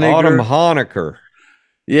Honecker? Autumn Honecker.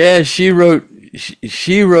 Yeah, she wrote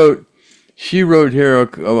here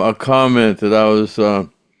a comment that I was.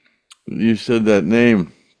 You said that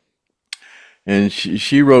name, and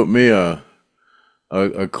she wrote me a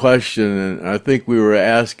question, and I think we were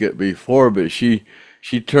asked it before, but she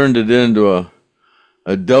turned it into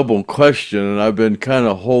a double question, and I've been kind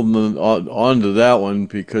of holding on to that one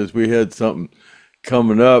because we had something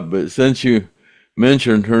coming up. But since you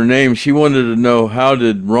mentioned her name, she wanted to know, how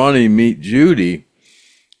did Ronnie meet Judy?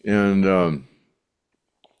 And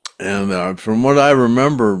from what I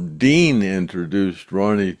remember, Dean introduced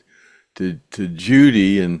Ronnie to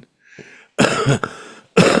Judy, and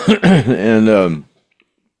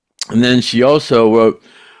and then she also wrote,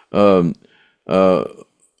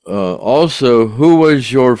 also, who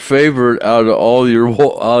was your favorite out of all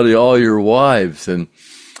your wives? And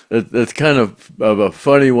that's kind of a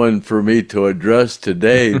funny one for me to address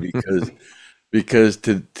today because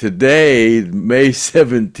today, May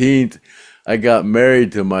 17th, I got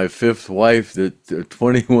married to my fifth wife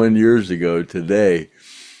 21 years ago today.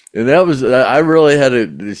 And that was, I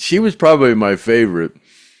really she was probably my favorite.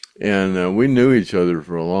 And we knew each other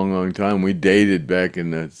for a long, long time. We dated back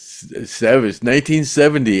in the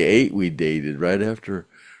 1978. We dated right after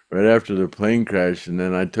the plane crash, and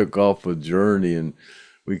then I took off with Journey, and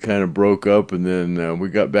we kind of broke up, and then we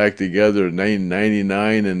got back together in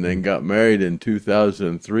 1999, and then got married in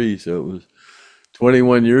 2003. So it was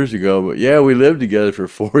 21 years ago. But yeah, we lived together for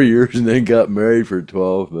 4 years, and then got married for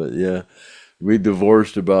 12. But yeah, we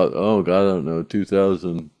divorced about, I don't know,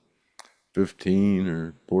 2015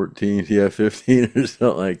 or 14, 15 or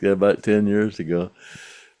something like that, about 10 years ago.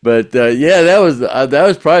 But yeah, that was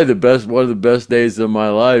probably one of the best days of my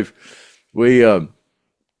life. We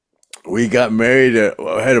got married.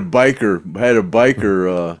 Had a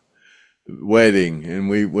biker wedding, and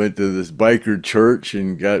we went to this biker church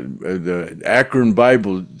and got the Akron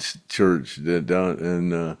Bible Church that down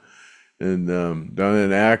down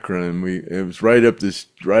in Akron. And it was right up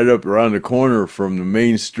around the corner from the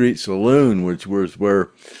Main Street Saloon, which was where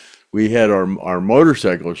we had our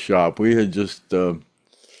motorcycle shop. We had just gone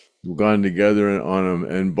together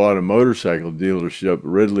and bought a motorcycle dealership,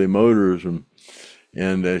 Ridley Motors,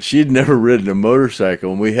 and she'd never ridden a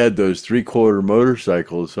motorcycle, and we had those 3/4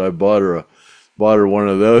 motorcycles. So I bought her one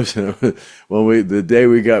of those. And the day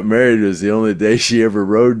we got married was the only day she ever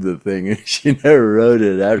rode the thing, and she never rode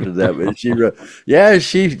it after that. But she rode, yeah,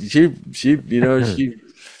 she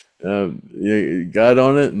got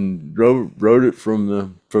on it and rode it from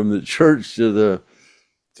the church to the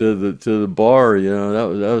bar. That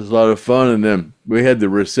was a lot of fun. And then we had the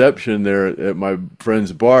reception there at my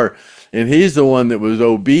friend's bar, and he's the one that was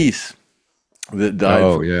obese, that died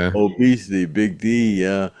from obesity, Big D.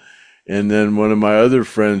 Yeah. And then one of my other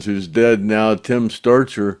friends who's dead now, Tim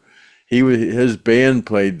Starcher, his band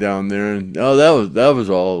played down there, and that was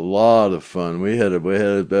a lot of fun. We had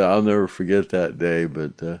I'll never forget that day.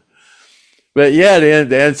 But yeah,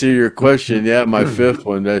 to answer your question, yeah, my fifth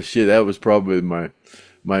one, that was probably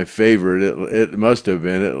my favorite. It must have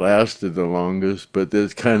been. It lasted the longest, but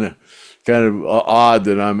it's kind of odd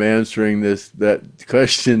that I'm answering that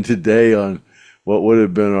question today on what would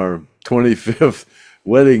have been our 25th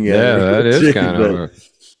wedding. Yeah, that is kind of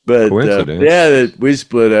a coincidence. That we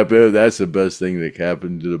split up. That's the best thing that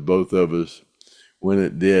happened to the both of us when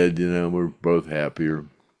it did. We're both happier.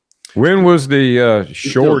 When was the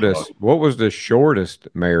shortest? What was the shortest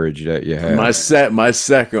marriage that you had? My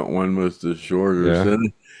second one was the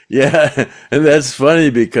shortest. Yeah. And that's funny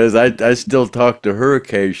because I still talk to her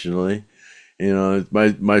occasionally.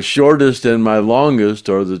 My shortest and my longest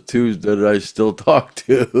are the two that I still talk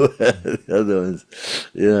to. The other ones,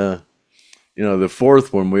 yeah. The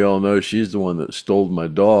fourth one, we all know she's the one that stole my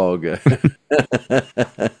dog.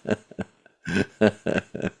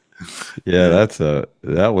 Yeah,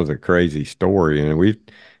 that was a crazy story, and if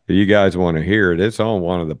you guys want to hear it, it's on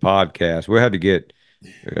one of the podcasts. We had to get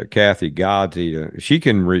Kathy Godsey she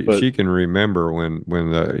can remember when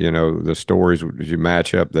the stories, you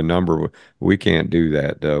match up the number. We can't do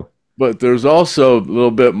that though. But there's also a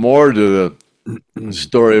little bit more to the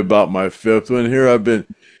story about my fifth one. Here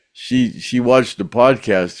she watched the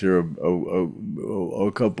podcast here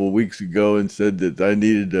a couple of weeks ago and said that I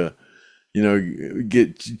needed to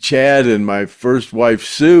get Chad and my first wife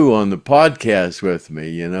Sue on the podcast with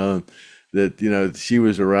me, that she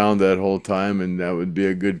was around that whole time, and that would be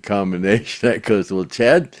a good combination. That goes, well,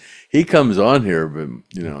 Chad, he comes on here, but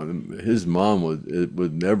his mom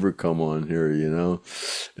would never come on here,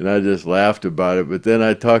 and I just laughed about it. But then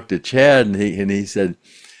I talked to Chad, and he said,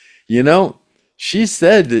 she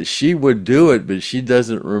said that she would do it, but she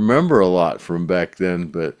doesn't remember a lot from back then.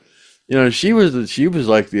 But she was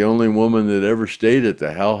like the only woman that ever stayed at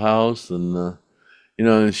the Hell House, and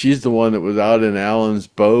and she's the one that was out in Alan's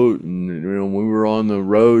boat, and when we were on the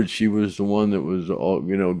road, she was the one that was all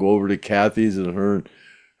go over to Kathy's, and her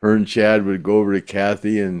and Chad would go over to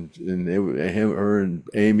Kathy, and her and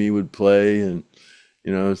Amy would play, and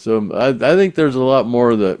so I think there's a lot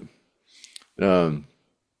more that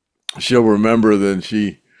she'll remember than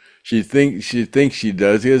she thinks she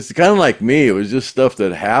does. It's kind of like me. It was just stuff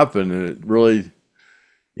that happened, and it really,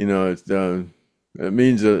 it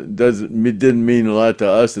didn't mean a lot to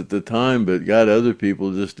us at the time, but got other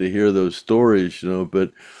people just to hear those stories,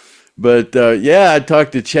 But yeah, I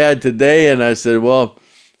talked to Chad today, and I said, "Well,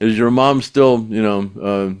 is your mom still,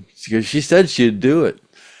 because she said she'd do it."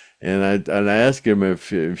 And I asked him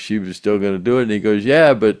if she was still going to do it, and he goes,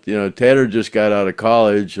 "Yeah, but Tanner just got out of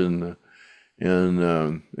college, and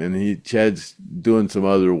Chad's doing some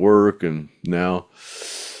other work, and now."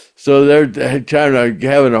 So they're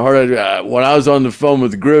having a hard idea. When I was on the phone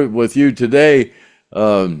with Griff with you today,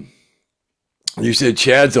 you said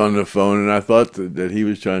Chad's on the phone, and I thought that he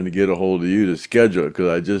was trying to get a hold of you to schedule it, because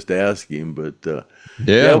I just asked him. But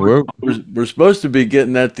we're supposed to be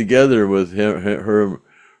getting that together with her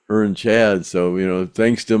and Chad. So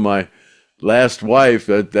thanks to my last wife,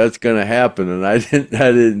 that's going to happen, and I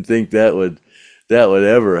didn't think that would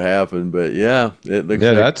ever happen, but yeah, it looks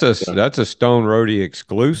like that's a Stone Roadie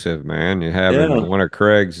exclusive, man. You having one of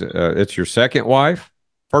Craig's. It's your second wife,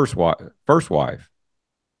 first wife,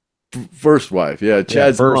 yeah.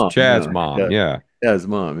 Chad's mom. Chad's mom, yeah. Chad's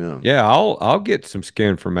mom, yeah. Yeah, I'll get some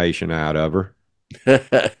information out of her.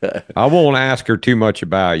 I won't ask her too much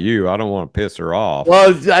about you. I don't want to piss her off.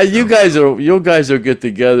 Well, you guys will get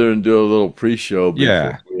together and do a little pre-show.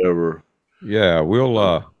 Yeah, whatever. Yeah,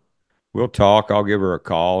 we'll. we'll talk. I'll give her a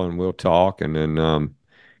call and we'll talk, and then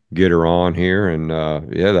get her on here, and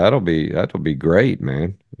yeah, that'll be great,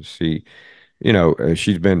 man. She,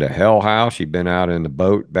 she's been to Hell House. She's been out in the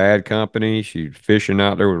boat bad company. She's fishing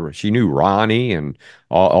out there with. She knew Ronnie and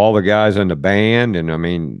all the guys in the band, and I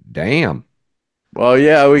mean, damn. Well,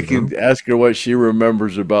 yeah, we You know? can ask her what she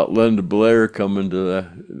remembers about Linda Blair coming to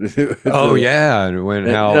the, Oh yeah, and when and,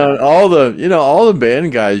 how all the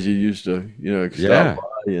band guys you used to, stop yeah.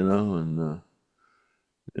 by, and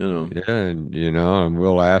Yeah, and and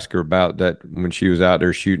we'll ask her about that when she was out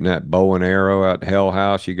there shooting that bow and arrow at Hell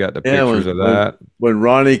House. You got the yeah, pictures of that. when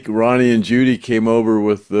Ronnie and Judy came over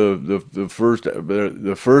with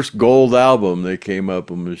the first gold album, they came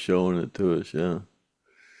up and was showing it to us. Yeah,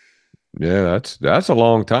 Yeah, that's a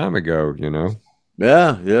long time ago.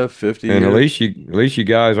 yeah, 50 And at years. least you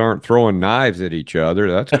guys aren't throwing knives at each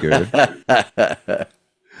other. That's good.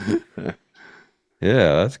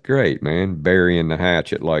 Yeah, that's great, man. Burying the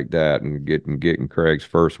hatchet like that and getting Craig's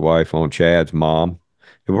first wife on Chad's mom.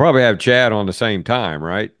 We'll probably have Chad on the same time,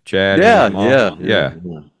 right? Chad and his Yeah, mom. yeah, yeah, Yeah,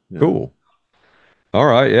 yeah, yeah. cool. All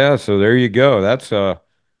right, yeah. So there you go. That's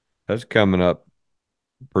coming up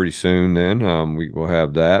pretty soon. Then we will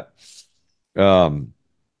have that.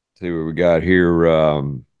 See what we got here.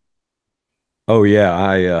 Oh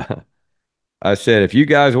yeah, I said if you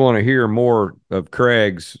guys want to hear more of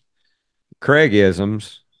Craigisms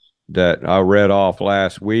that I read off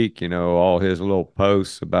last week, all his little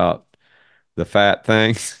posts about the fat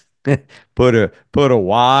things, put a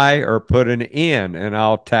Y or put an N, and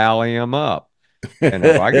I'll tally them up. And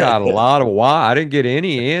if I got a lot of Y, I didn't get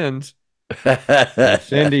any N's. And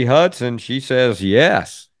Cindy Hudson, she says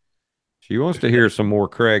yes. She wants to hear some more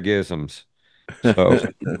Craigisms. So,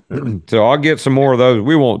 so I'll get some more of those.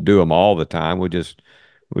 We won't do them all the time. We'll just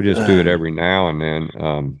do it every now and then.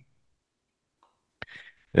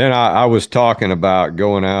 And I was talking about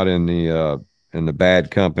going out in the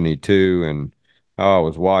bad company too, and how I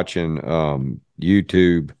was watching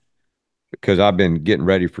YouTube because I've been getting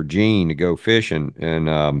ready for Gene to go fishing,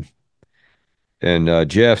 and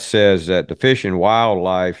Jeff says that the fish and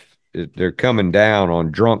wildlife they're coming down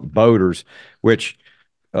on drunk boaters, which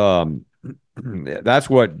um, that's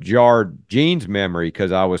what jarred Gene's memory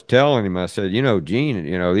because I was telling him, I said,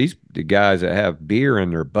 Gene, these the guys that have beer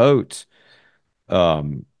in their boats.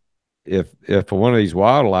 Um, if one of these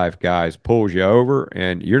wildlife guys pulls you over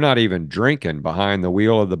and you're not even drinking behind the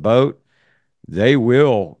wheel of the boat, they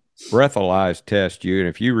will breathalyze test you, and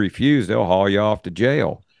if you refuse, they'll haul you off to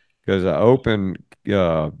jail because an open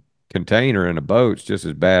uh, container in a boat's just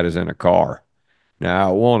as bad as in a car.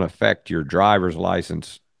 Now, it won't affect your driver's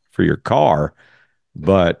license for your car,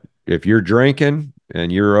 but if you're drinking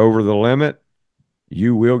and you're over the limit,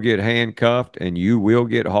 you will get handcuffed and you will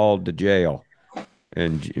get hauled to jail.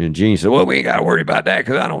 And Gene said, "Well, we ain't got to worry about that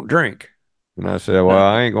because I don't drink." And I said, "Well,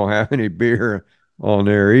 I ain't gonna have any beer on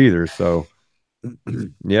there either." So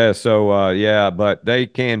yeah, yeah, but they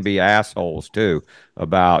can be assholes too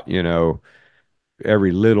about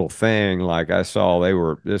every little thing. Like I saw,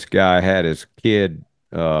 this guy had his kid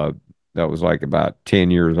uh, that was like about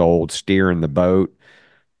 10 years old steering the boat,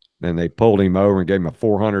 and they pulled him over and gave him a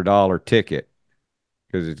 $400 ticket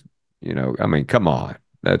because I mean, come on,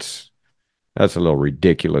 that's a little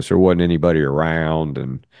ridiculous. There wasn't anybody around,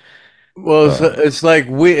 and Well, uh, it's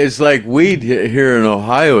like weed here in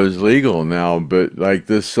Ohio is legal now, but like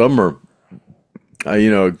this summer,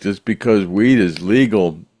 just because weed is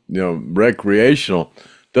legal, recreational,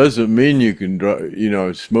 doesn't mean you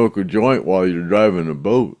can smoke a joint while you're driving a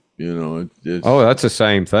boat. oh, It's that's the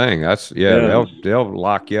same thing. That's yeah, yeah, they'll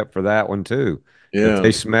lock you up for that one too. If yeah.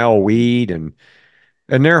 they smell weed and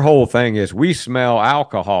their whole thing is we smell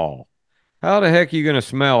alcohol. How the heck are you going to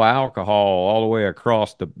smell alcohol all the way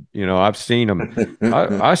across I've seen them.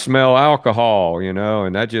 I smell alcohol,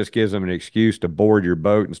 and that just gives them an excuse to board your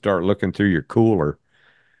boat and start looking through your cooler.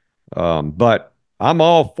 But I'm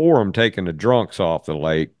all for them taking the drunks off the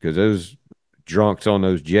lake because those drunks on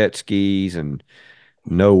those jet skis and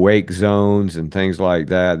no wake zones and things like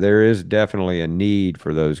that. There is definitely a need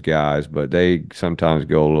for those guys, but they sometimes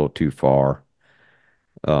go a little too far.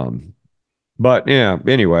 Um, but yeah,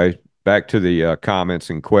 anyway, back to the comments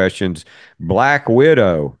and questions. Black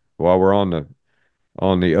Widow, while we're on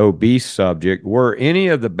the obese subject, were any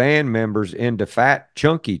of the band members into fat,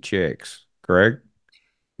 chunky chicks, Craig?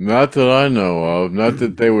 Not that I know of. Not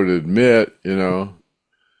that they would admit.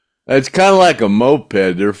 It's kind of like a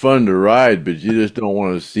moped. They're fun to ride, but you just don't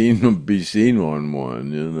want to see them be seen on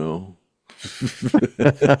one.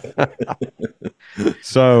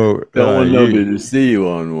 So Don't want nobody to see you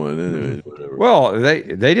on one, anyway. Whatever. well, they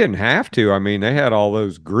didn't have to. I mean, they had all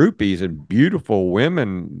those groupies and beautiful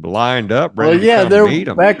women lined up ready to come there meet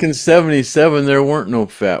them. back in '77. There weren't no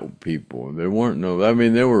fat people. There weren't no. I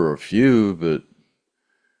mean, there were a few, but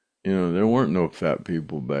there weren't no fat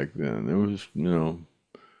people back then. There was,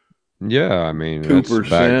 Yeah, I mean,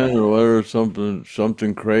 2% or whatever,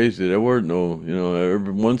 something crazy. There weren't no,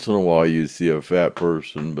 every once in a while you see a fat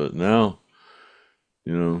person, but now,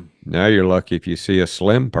 now you're lucky if you see a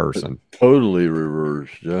slim person. Totally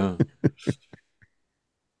reversed, yeah.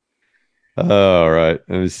 All right,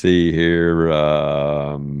 let me see here.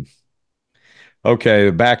 Okay,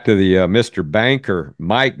 back to the Mr. Banker,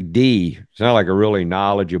 Mike D. Sound like a really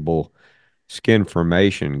knowledgeable skin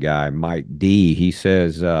formation guy, Mike D. He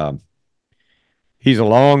says he's a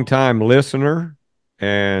long-time listener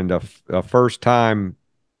and a first-time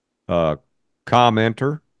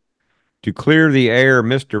commenter. To clear the air,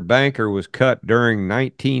 Mr. Banker was cut during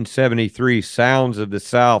 1973 Sounds of the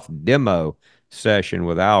South demo session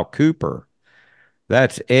with Al Cooper.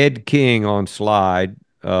 That's Ed King on slide.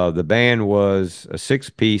 The band was a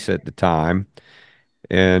 6-piece at the time.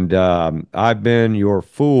 And I've Been Your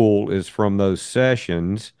Fool is from those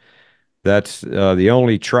sessions. That's the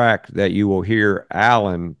only track that you will hear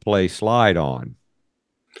Alan play slide on.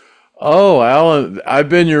 Oh, Alan, I've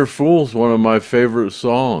Been Your Fool's one of my favorite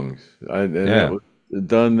songs. It was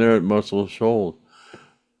done there at Muscle Shoals.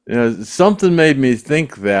 Something made me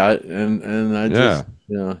think that, and I just,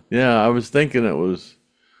 I was thinking it was.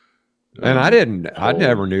 And I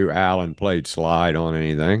never knew Alan played slide on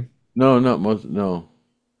anything. No, not much, no.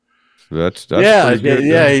 That's pretty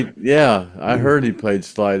good. I heard he played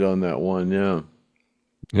slide on that one, yeah.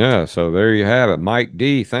 Yeah, so there you have it. Mike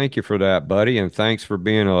D, thank you for that, buddy, and thanks for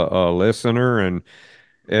being a listener,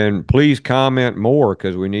 and please comment more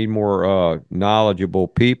because we need more knowledgeable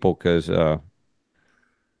people because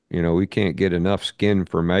we can't get enough skin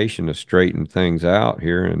information to straighten things out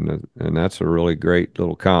here, and that's a really great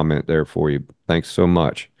little comment there for you. Thanks so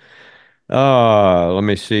much. Let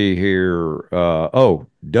me see here.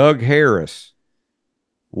 Doug Harris.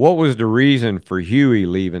 What was the reason for Huey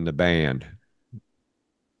leaving the band?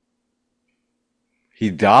 He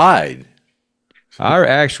died. I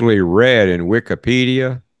actually read in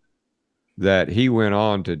Wikipedia that he went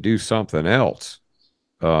on to do something else,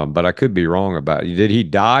 but I could be wrong about it. Did he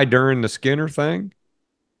die during the Skinner thing?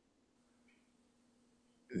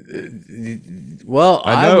 Well,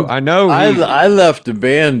 I know. I left the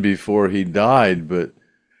band before he died, but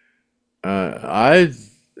I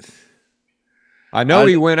know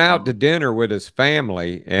he went out to dinner with his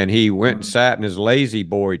family, and he went and sat in his lazy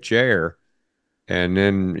boy chair. And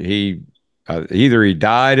then he either he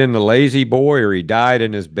died in the lazy boy or he died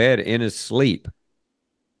in his bed in his sleep.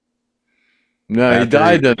 No, he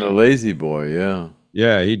died in the lazy boy, yeah.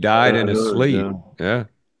 Yeah, he died in his sleep. Yeah.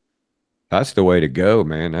 That's the way to go,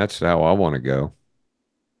 man. That's how I want to go.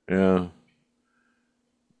 Yeah.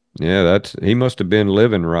 Yeah, he must have been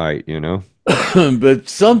living right, But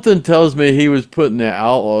something tells me he was putting the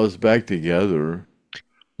Outlaws back together.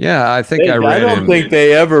 Yeah, I think I don't think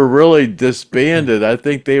they ever really disbanded. I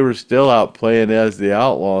think they were still out playing as the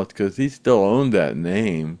Outlaws because he still owned that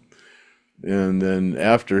name. And then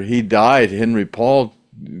after he died, Henry Paul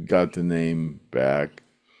got the name back.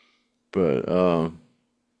 But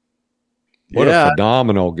what a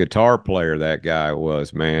phenomenal guitar player that guy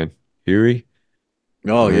was, man. Huey.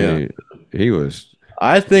 Oh, yeah. He was.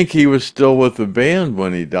 I think he was still with the band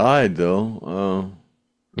when he died, though.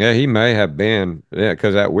 Yeah, he may have been. Yeah,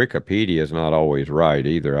 because that Wikipedia is not always right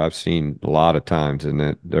either. I've seen a lot of times, and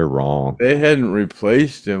that they're wrong. They hadn't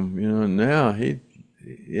replaced him, now he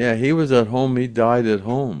was at home. He died at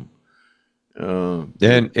home. And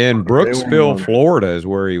in Brooksville, Florida, is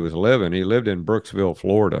where he was living. He lived in Brooksville,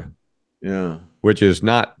 Florida. Yeah, which is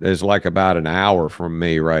like about an hour from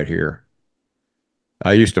me right here.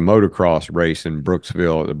 I used to motocross race in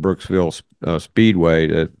Brooksville, the Brooksville Speedway,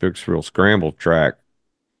 the Brooksville Scramble Track.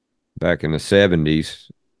 Back in the 70s,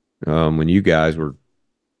 when you guys were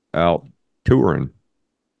out touring.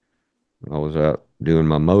 I was out doing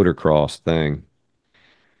my motocross thing.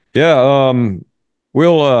 Yeah,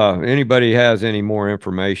 anybody has any more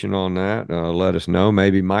information on that, let us know.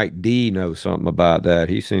 Maybe Mike D knows something about that.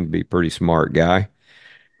 He seemed to be a pretty smart guy.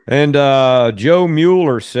 And Joe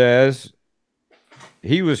Mueller says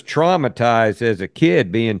he was traumatized as a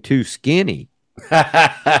kid being too skinny.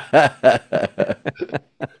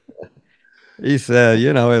 He said,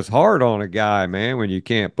 it's hard on a guy, man, when you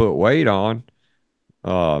can't put weight on.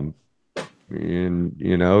 And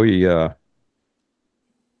he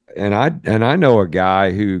and I know a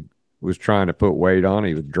guy who was trying to put weight on.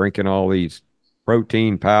 He was drinking all these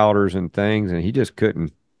protein powders and things, and he just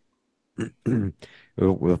couldn't.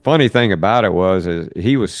 The funny thing about it was is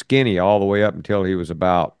he was skinny all the way up until he was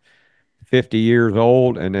about 50 years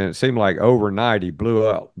old, and then it seemed like overnight he blew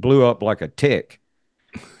up like a tick.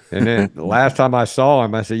 And then the last time I saw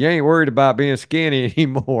him, I said, "You ain't worried about being skinny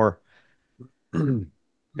anymore."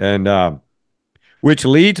 And which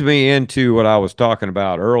leads me into what I was talking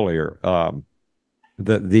about earlier,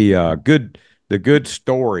 the good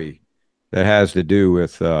story that has to do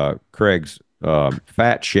with Craig's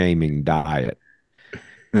fat shaming diet.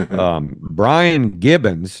 Brian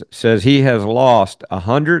Gibbons says he has lost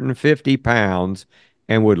 150 pounds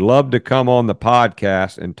and would love to come on the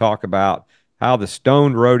podcast and talk about how the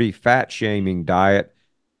Stoned Roadie fat shaming diet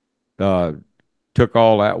took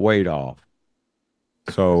all that weight off.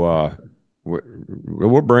 So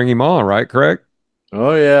we'll bring him on, right, Craig?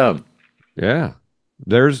 Oh yeah. Yeah.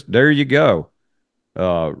 There you go.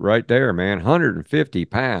 Right there, man. 150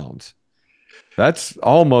 pounds. That's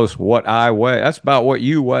almost what I weigh. That's about what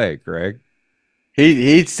you weigh, Craig.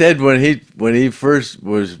 He said when he first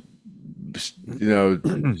was,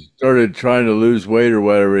 started trying to lose weight or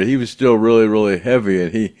whatever, he was still really, really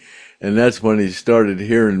heavy, and that's when he started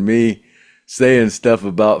hearing me saying stuff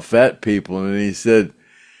about fat people, and he said,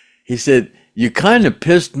 "You kind of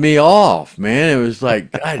pissed me off, man." It was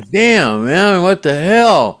like, "God damn, man, what the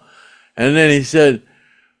hell?" And then he said,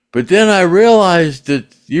 "But then I realized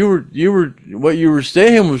that you were what you were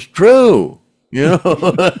saying was true.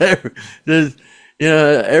 Everything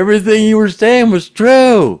you were saying was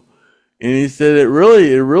true." And he said it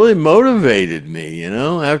really motivated me,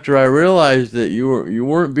 after I realized that you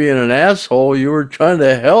weren't being an asshole, you were trying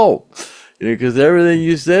to help, because everything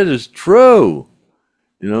you said is true,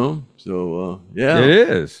 So yeah, it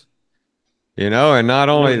is. And not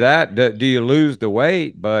only that, do you lose the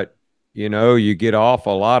weight, but you get off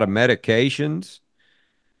a lot of medications.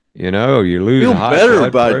 You lose. Feel high better blood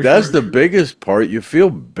about it. pressure. That's the biggest part. You feel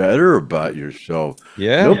better about yourself.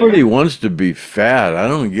 Yeah. Nobody wants to be fat. I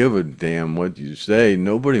don't give a damn what you say.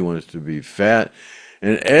 Nobody wants to be fat.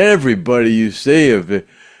 And everybody you see,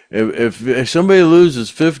 if somebody loses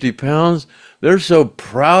 50 pounds, they're so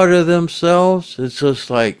proud of themselves. It's just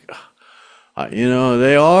like,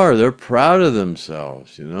 they're proud of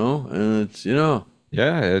themselves, and it's,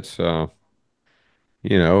 Yeah, it's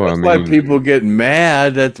That's why people get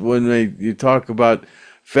mad. That's when you talk about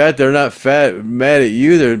fat. They're not mad at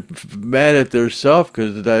you. They're mad at themselves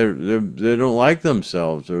because they don't like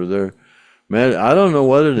themselves, or they're mad. I don't know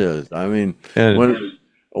what it is. I mean,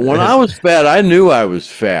 when I was fat, I knew I was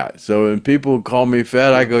fat. So when people call me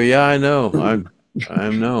fat, I go, "Yeah, I know. I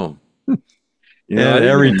know." And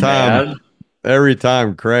every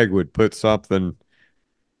time Craig would put something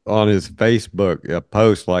on his Facebook, a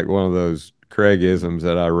post like one of those Craigisms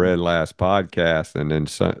that I read last podcast, and then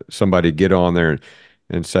somebody get on there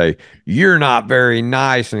and say, "You're not very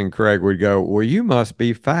nice," and Craig would go, "Well, you must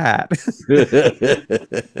be fat."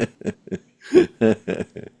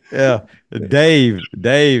 Yeah. Dave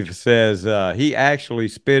says he actually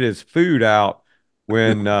spit his food out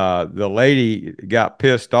when the lady got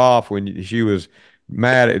pissed off when she was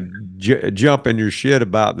mad at jumping your shit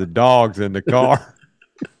about the dogs in the car.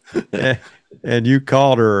 And you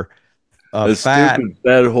called her a fat, stupid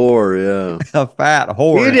fat whore, yeah. a fat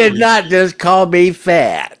whore. You did not just call me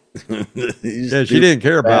fat. Yeah, she didn't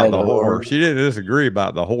care about the whore. She didn't disagree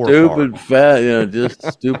about the whore Stupid part. fat, just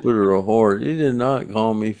stupid or a whore. You did not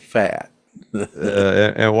call me fat.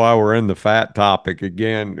 And while we're in the fat topic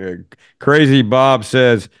again, Crazy Bob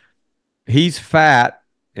says he's fat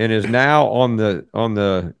and is now on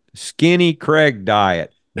the skinny Craig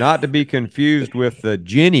diet, not to be confused with the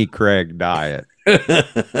Jenny Craig diet,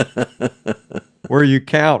 where you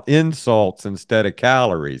count insults instead of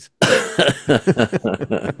calories.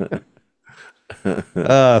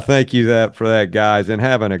 Thank you for that, guys, and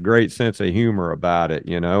having a great sense of humor about it.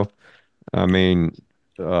 I mean,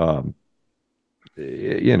 you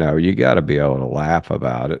got to be able to laugh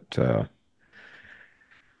about it.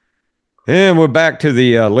 And we're back to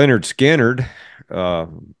the Lynyrd Skynyrd,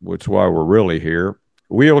 which is why we're really here.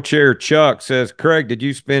 Wheelchair Chuck says, "Craig, did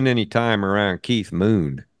you spend any time around Keith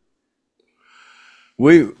Moon?"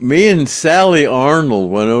 Me and Sally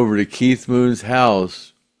Arnold went over to Keith Moon's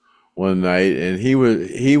house one night, and he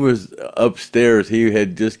was upstairs. He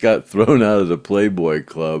had just got thrown out of the Playboy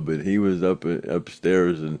Club, and he was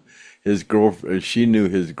upstairs, and his girlfriend, she knew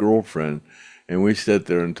his girlfriend, and we sat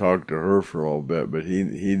there and talked to her for a little bit, but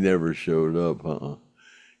he never showed up.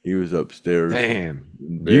 He was upstairs. Damn,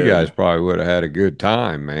 you guys probably would have had a good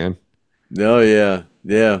time, man. Oh yeah.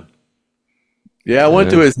 Yeah, I went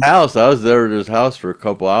to his house. I was there at his house for a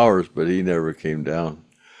couple hours, but he never came down.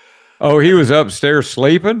 Oh, he was upstairs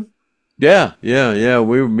sleeping? Yeah.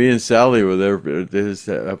 Me and Sally were there at his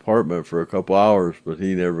apartment for a couple hours, but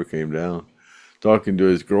he never came down. Talking to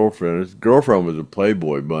his girlfriend. His girlfriend was a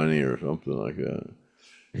Playboy bunny or something like that.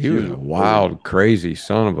 He She was was a a Playboy. wild, crazy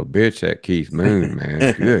son of a bitch, that Keith Moon,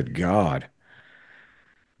 man. Good God.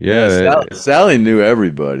 Yeah, Yeah, Sally knew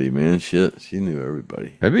everybody, man. Shit, she knew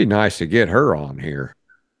everybody. it'd be nice to get her on here.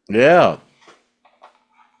 Yeah.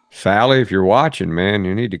 Sally, if you're watching, man,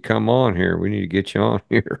 you need to come on here. We need to get you on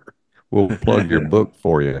here. We'll plug your book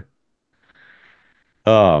for you.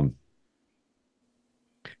 Um,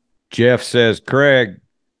 Jeff says, Craig,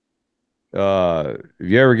 if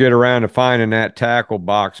you ever get around to finding that tackle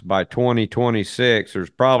box by 2026, there's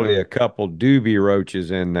probably a couple doobie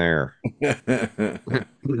roaches in there.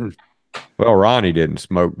 Well, Ronnie didn't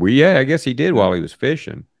smoke. Well, yeah, I guess he did while he was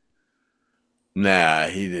fishing. Nah,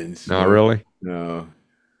 he didn't Not smoke. really. No.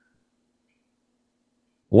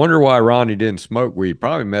 Wonder why Ronnie didn't smoke weed.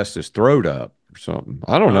 Probably messed his throat up or something.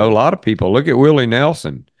 I don't know. A Oh. lot of people. Look at Willie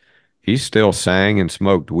Nelson. He still sang and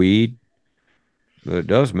smoked weed, but it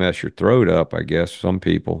does mess your throat up, I guess. Some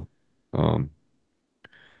people. Um,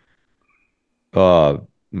 let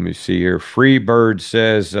me see here. Freebird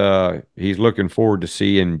says he's looking forward to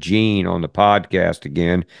seeing Gene on the podcast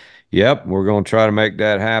again. Yep, we're going to try to make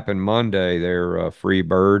that happen Monday there,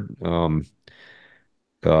 Freebird. Um,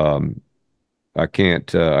 I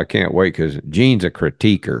can't wait because Gene's a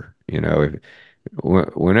critiquer.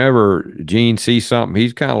 Whenever Gene sees something,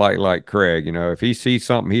 he's kind of like Craig. If he sees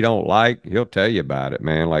something he don't like, he'll tell you about it,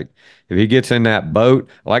 man. Like if he gets in that boat,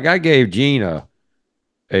 like I gave Gene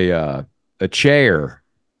a chair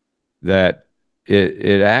that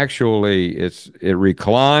it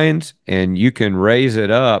reclines and you can raise it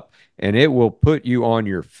up and it will put you on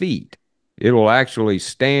your feet. It will actually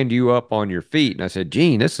stand you up on your feet. And I said,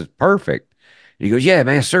 Gene, this is perfect. He goes, yeah,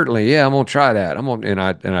 man, certainly. Yeah, I'm gonna try that. And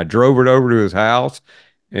I drove it over to his house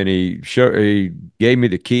and he gave me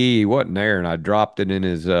the key. He wasn't there, and I dropped it in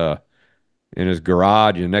his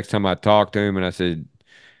garage. And next time I talked to him and I said,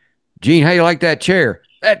 Gene, how you like that chair?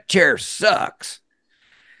 That chair sucks.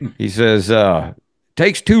 He says,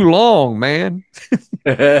 takes too long, man.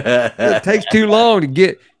 It takes too long to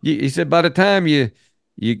get. He said, by the time you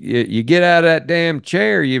get out of that damn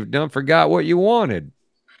chair, you've done forgot what you wanted.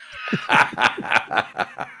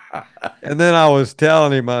 And then I was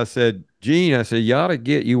telling him, I said, Gene, I said, you ought to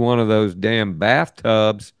get you one of those damn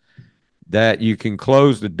bathtubs that you can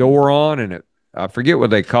close the door on, and I forget what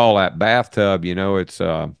they call that bathtub. It's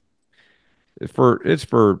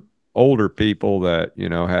for older people that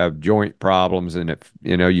have joint problems, and if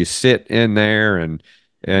you sit in there and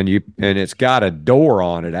it's got a door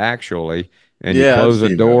on it actually, and you Yeah, I've close the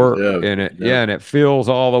seen those. door Yeah. and it Yeah. yeah, and it fills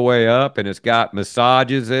all the way up, and it's got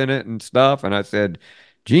massages in it and stuff. And I said,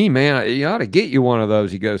 gee, man, you ought to get you one of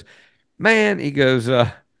those. He goes, man, he goes,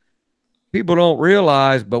 people don't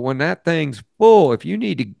realize, but when that thing's full, if you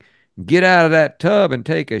need to get out of that tub and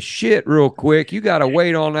take a shit real quick, you got to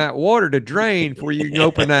wait on that water to drain before you can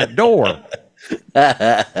open that door.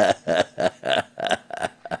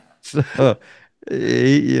 So,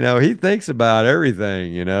 he thinks about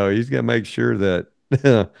everything. He's got to make sure that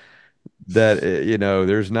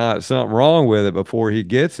there's not something wrong with it before he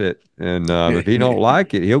gets it. And if he don't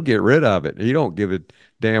like it, he'll get rid of it. He don't give a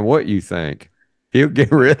damn what you think. He'll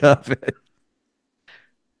get rid of it.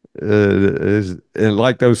 And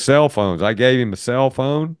like those cell phones, I gave him a cell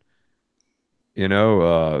phone. It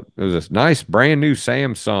was this nice brand new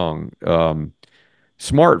Samsung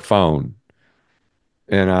smartphone.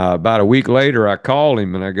 And about a week later, I called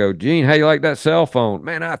him and I go, Gene, how you like that cell phone?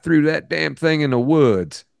 Man, I threw that damn thing in the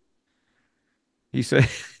woods. He said,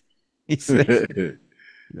 he said,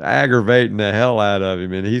 aggravating the hell out of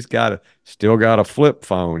him, and he's still got a flip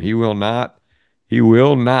phone. He will not use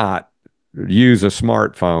a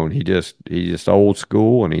smartphone. He's just old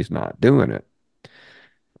school, and he's not doing it.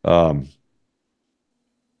 Um,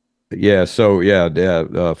 yeah. So yeah,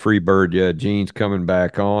 Freebird. Yeah, Gene's coming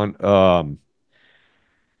back on.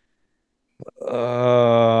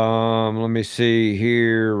 Let me see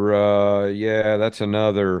here. Yeah, that's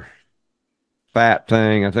another fat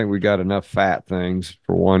thing. I think we got enough fat things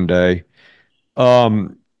for one day.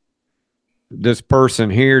 Um, this person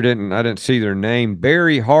here I didn't see their name.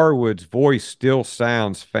 Barry Harwood's voice still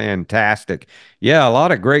sounds fantastic. Yeah, a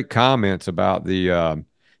lot of great comments about the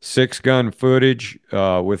 6-gun footage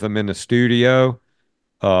with them in the studio.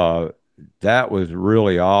 Uh, that was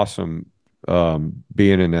really awesome,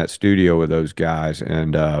 being in that studio with those guys,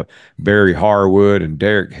 and Barry Harwood and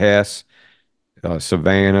Derek Hess,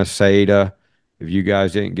 Savannah, Sada. If you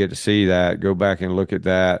guys didn't get to see that, go back and look at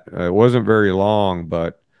that. It wasn't very long,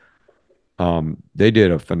 but they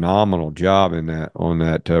did a phenomenal job in that on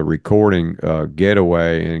that recording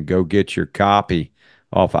getaway. And go get your copy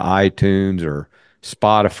off of iTunes or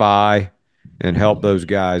Spotify and help those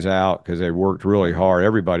guys out because they worked really hard.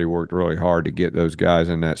 Everybody worked really hard to get those guys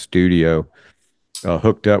in that studio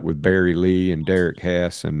hooked up with Barry Lee and Derek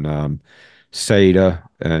Hess and Seda.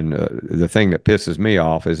 And the thing that pisses me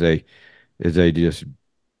off is they just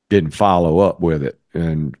didn't follow up with it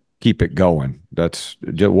and keep it going. That's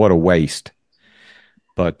just what a waste.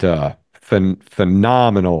 But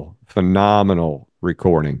phenomenal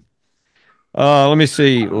recording. Let me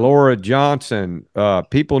see. Laura Johnson.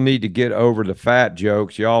 People need to get over the fat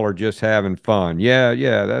jokes. Y'all are just having fun. Yeah.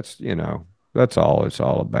 That's all it's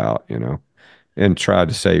all about. And try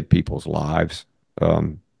to save people's lives.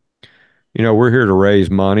 We're here to raise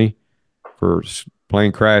money for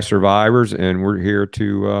plane crash survivors, and we're here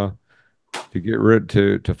to get rid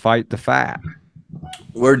to fight the fat.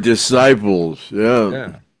 We're disciples.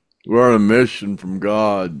 Yeah. We're on a mission from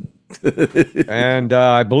God. And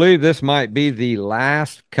I believe this might be the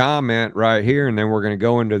last comment right here, and then we're going to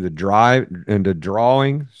go into into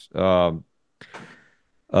drawings.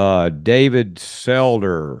 David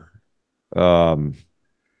Selder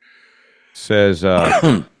says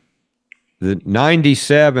the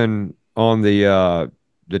 97 on the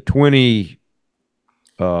 20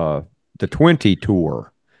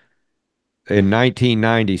 tour in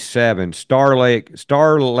 1997, Star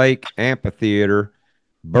Lake Amphitheater,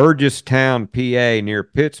 Burgesstown, PA, near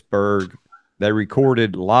Pittsburgh. They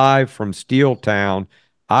recorded live from Steeltown.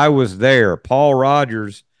 I was there. Paul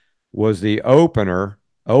Rogers was the opener.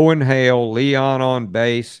 Owen Hale, Leon on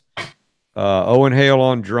bass, Owen Hale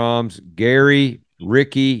on drums, Gary,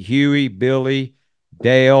 Ricky, Huey, Billy,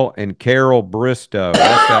 Dale, and Carol Bristow.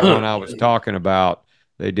 That's that one I was talking about.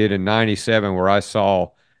 They did in 97 where I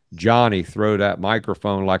saw Johnny throw that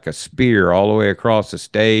microphone like a spear all the way across the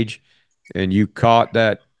stage, and you caught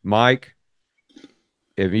that mic.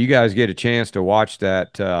 If you guys get a chance to watch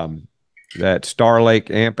that Star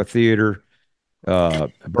Lake Amphitheater,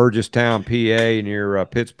 Burgesstown, PA, near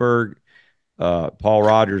Pittsburgh, Paul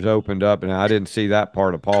Rogers opened up, and I didn't see that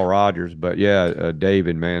part of Paul Rogers, but yeah,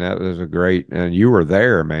 David, man, that was a great, and you were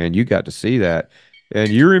there, man. You got to see that, and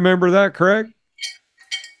you remember that, Craig?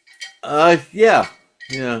 Yeah.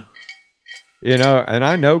 And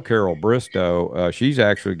I know Carol Bristow. She's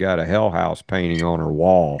actually got a Hell House painting on her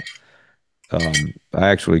wall. I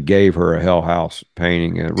actually gave her a Hell House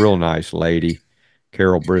painting. A real nice lady,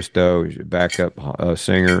 Carol Bristow, backup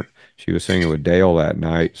singer. She was singing with Dale that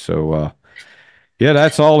night. So, yeah,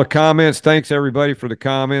 that's all the comments. Thanks everybody for the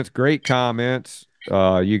comments. Great comments.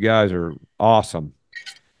 You guys are awesome.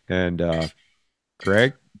 And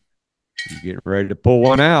Craig, you getting ready to pull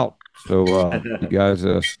one out. So you guys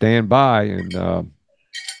stand by, and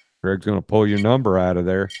Greg's going to pull your number out of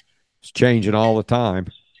there. It's changing all the time.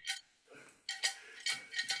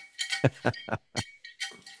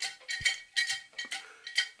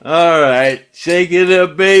 All right, shake it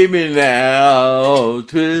up, baby, now.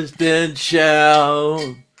 Twist and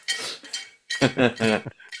shout. There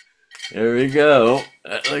we go.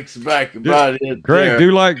 That looks back about it. Craig, there.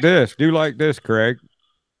 do like this. Do like this, Craig.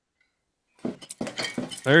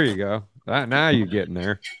 There you go. Now you're getting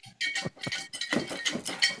there.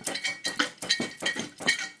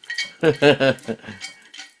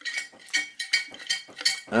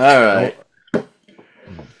 All right.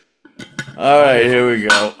 All right, here we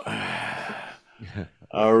go.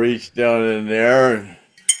 I'll reach down in there and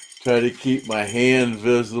try to keep my hand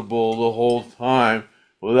visible the whole time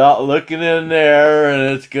without looking in there,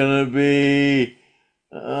 and it's going to be,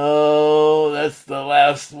 that's the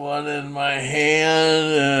last one in my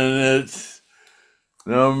hand, and it's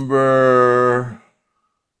number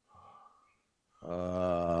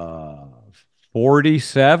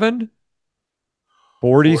 47?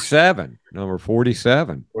 47. Number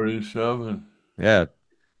 47. 47. Yeah.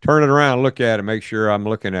 Turn it around, look at it, make sure I'm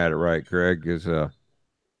looking at it right, Craig.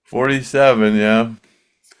 47, yeah.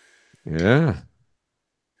 Yeah.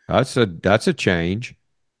 That's a change.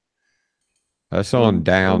 That's on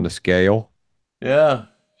down the scale. Yeah.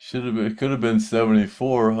 It could have been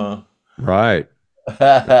 74, huh? Right.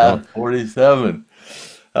 47.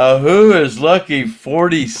 Who is lucky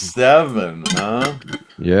 47, huh?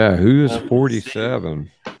 Yeah, who is 47?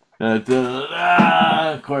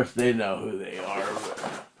 Of course, they know who they are.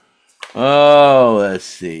 Oh, let's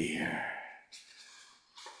see here.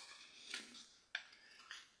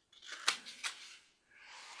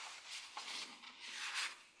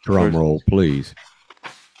 Drum roll, please.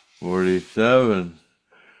 47.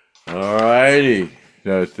 All righty.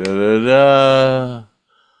 Da, da, da,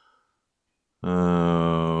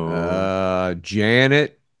 da.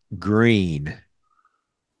 Janet Green.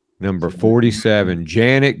 Number 47.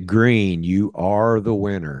 Janet Green, you are the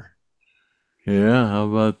winner. Yeah, how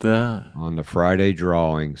about that? On the Friday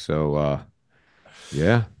drawing. So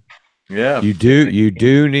yeah. Yeah. You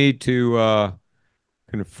do need to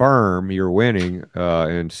confirm you're winning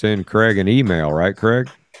and send Craig an email, right, Craig?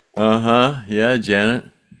 Uh-huh. Yeah, Janet.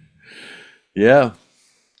 Yeah.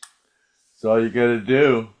 That's all you gotta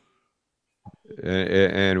do.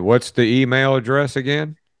 And what's the email address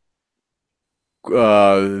again?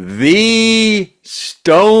 The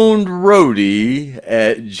Stoned Roadie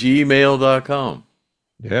at gmail.com.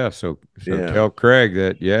 Yeah, so tell Craig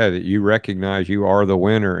that that you recognize you are the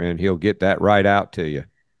winner, and he'll get that right out to you.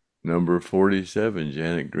 Number 47,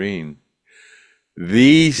 Janet Green.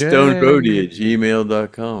 The Stoned Roadie at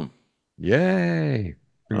gmail.com. Yay!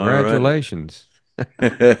 Congratulations. Oh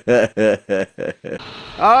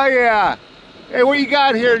yeah. Hey, what you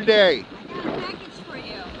got here today? I got a package for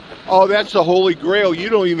you. Oh, that's the Holy Grail. You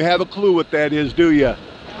don't even have a clue what that is, do you? No,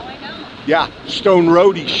 I don't. Yeah, Stone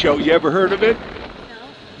Roadie Show. You ever heard of it? No.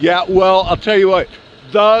 Yeah, well, I'll tell you what.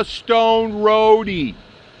 The Stone Roadie.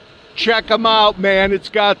 Check them out, man. It's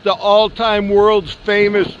got the all-time world's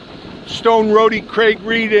famous Stone Roadie Craig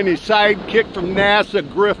Reed and his sidekick from NASA,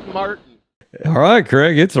 Griff Martin. All right,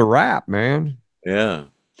 Craig, it's a wrap, man. Yeah.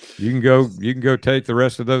 You can go take the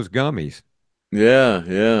rest of those gummies. Yeah,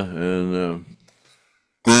 and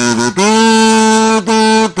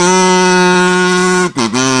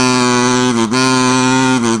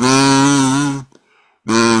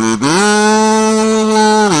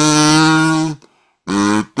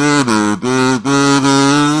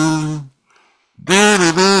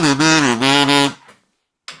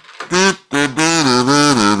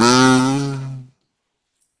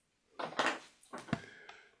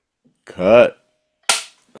cut.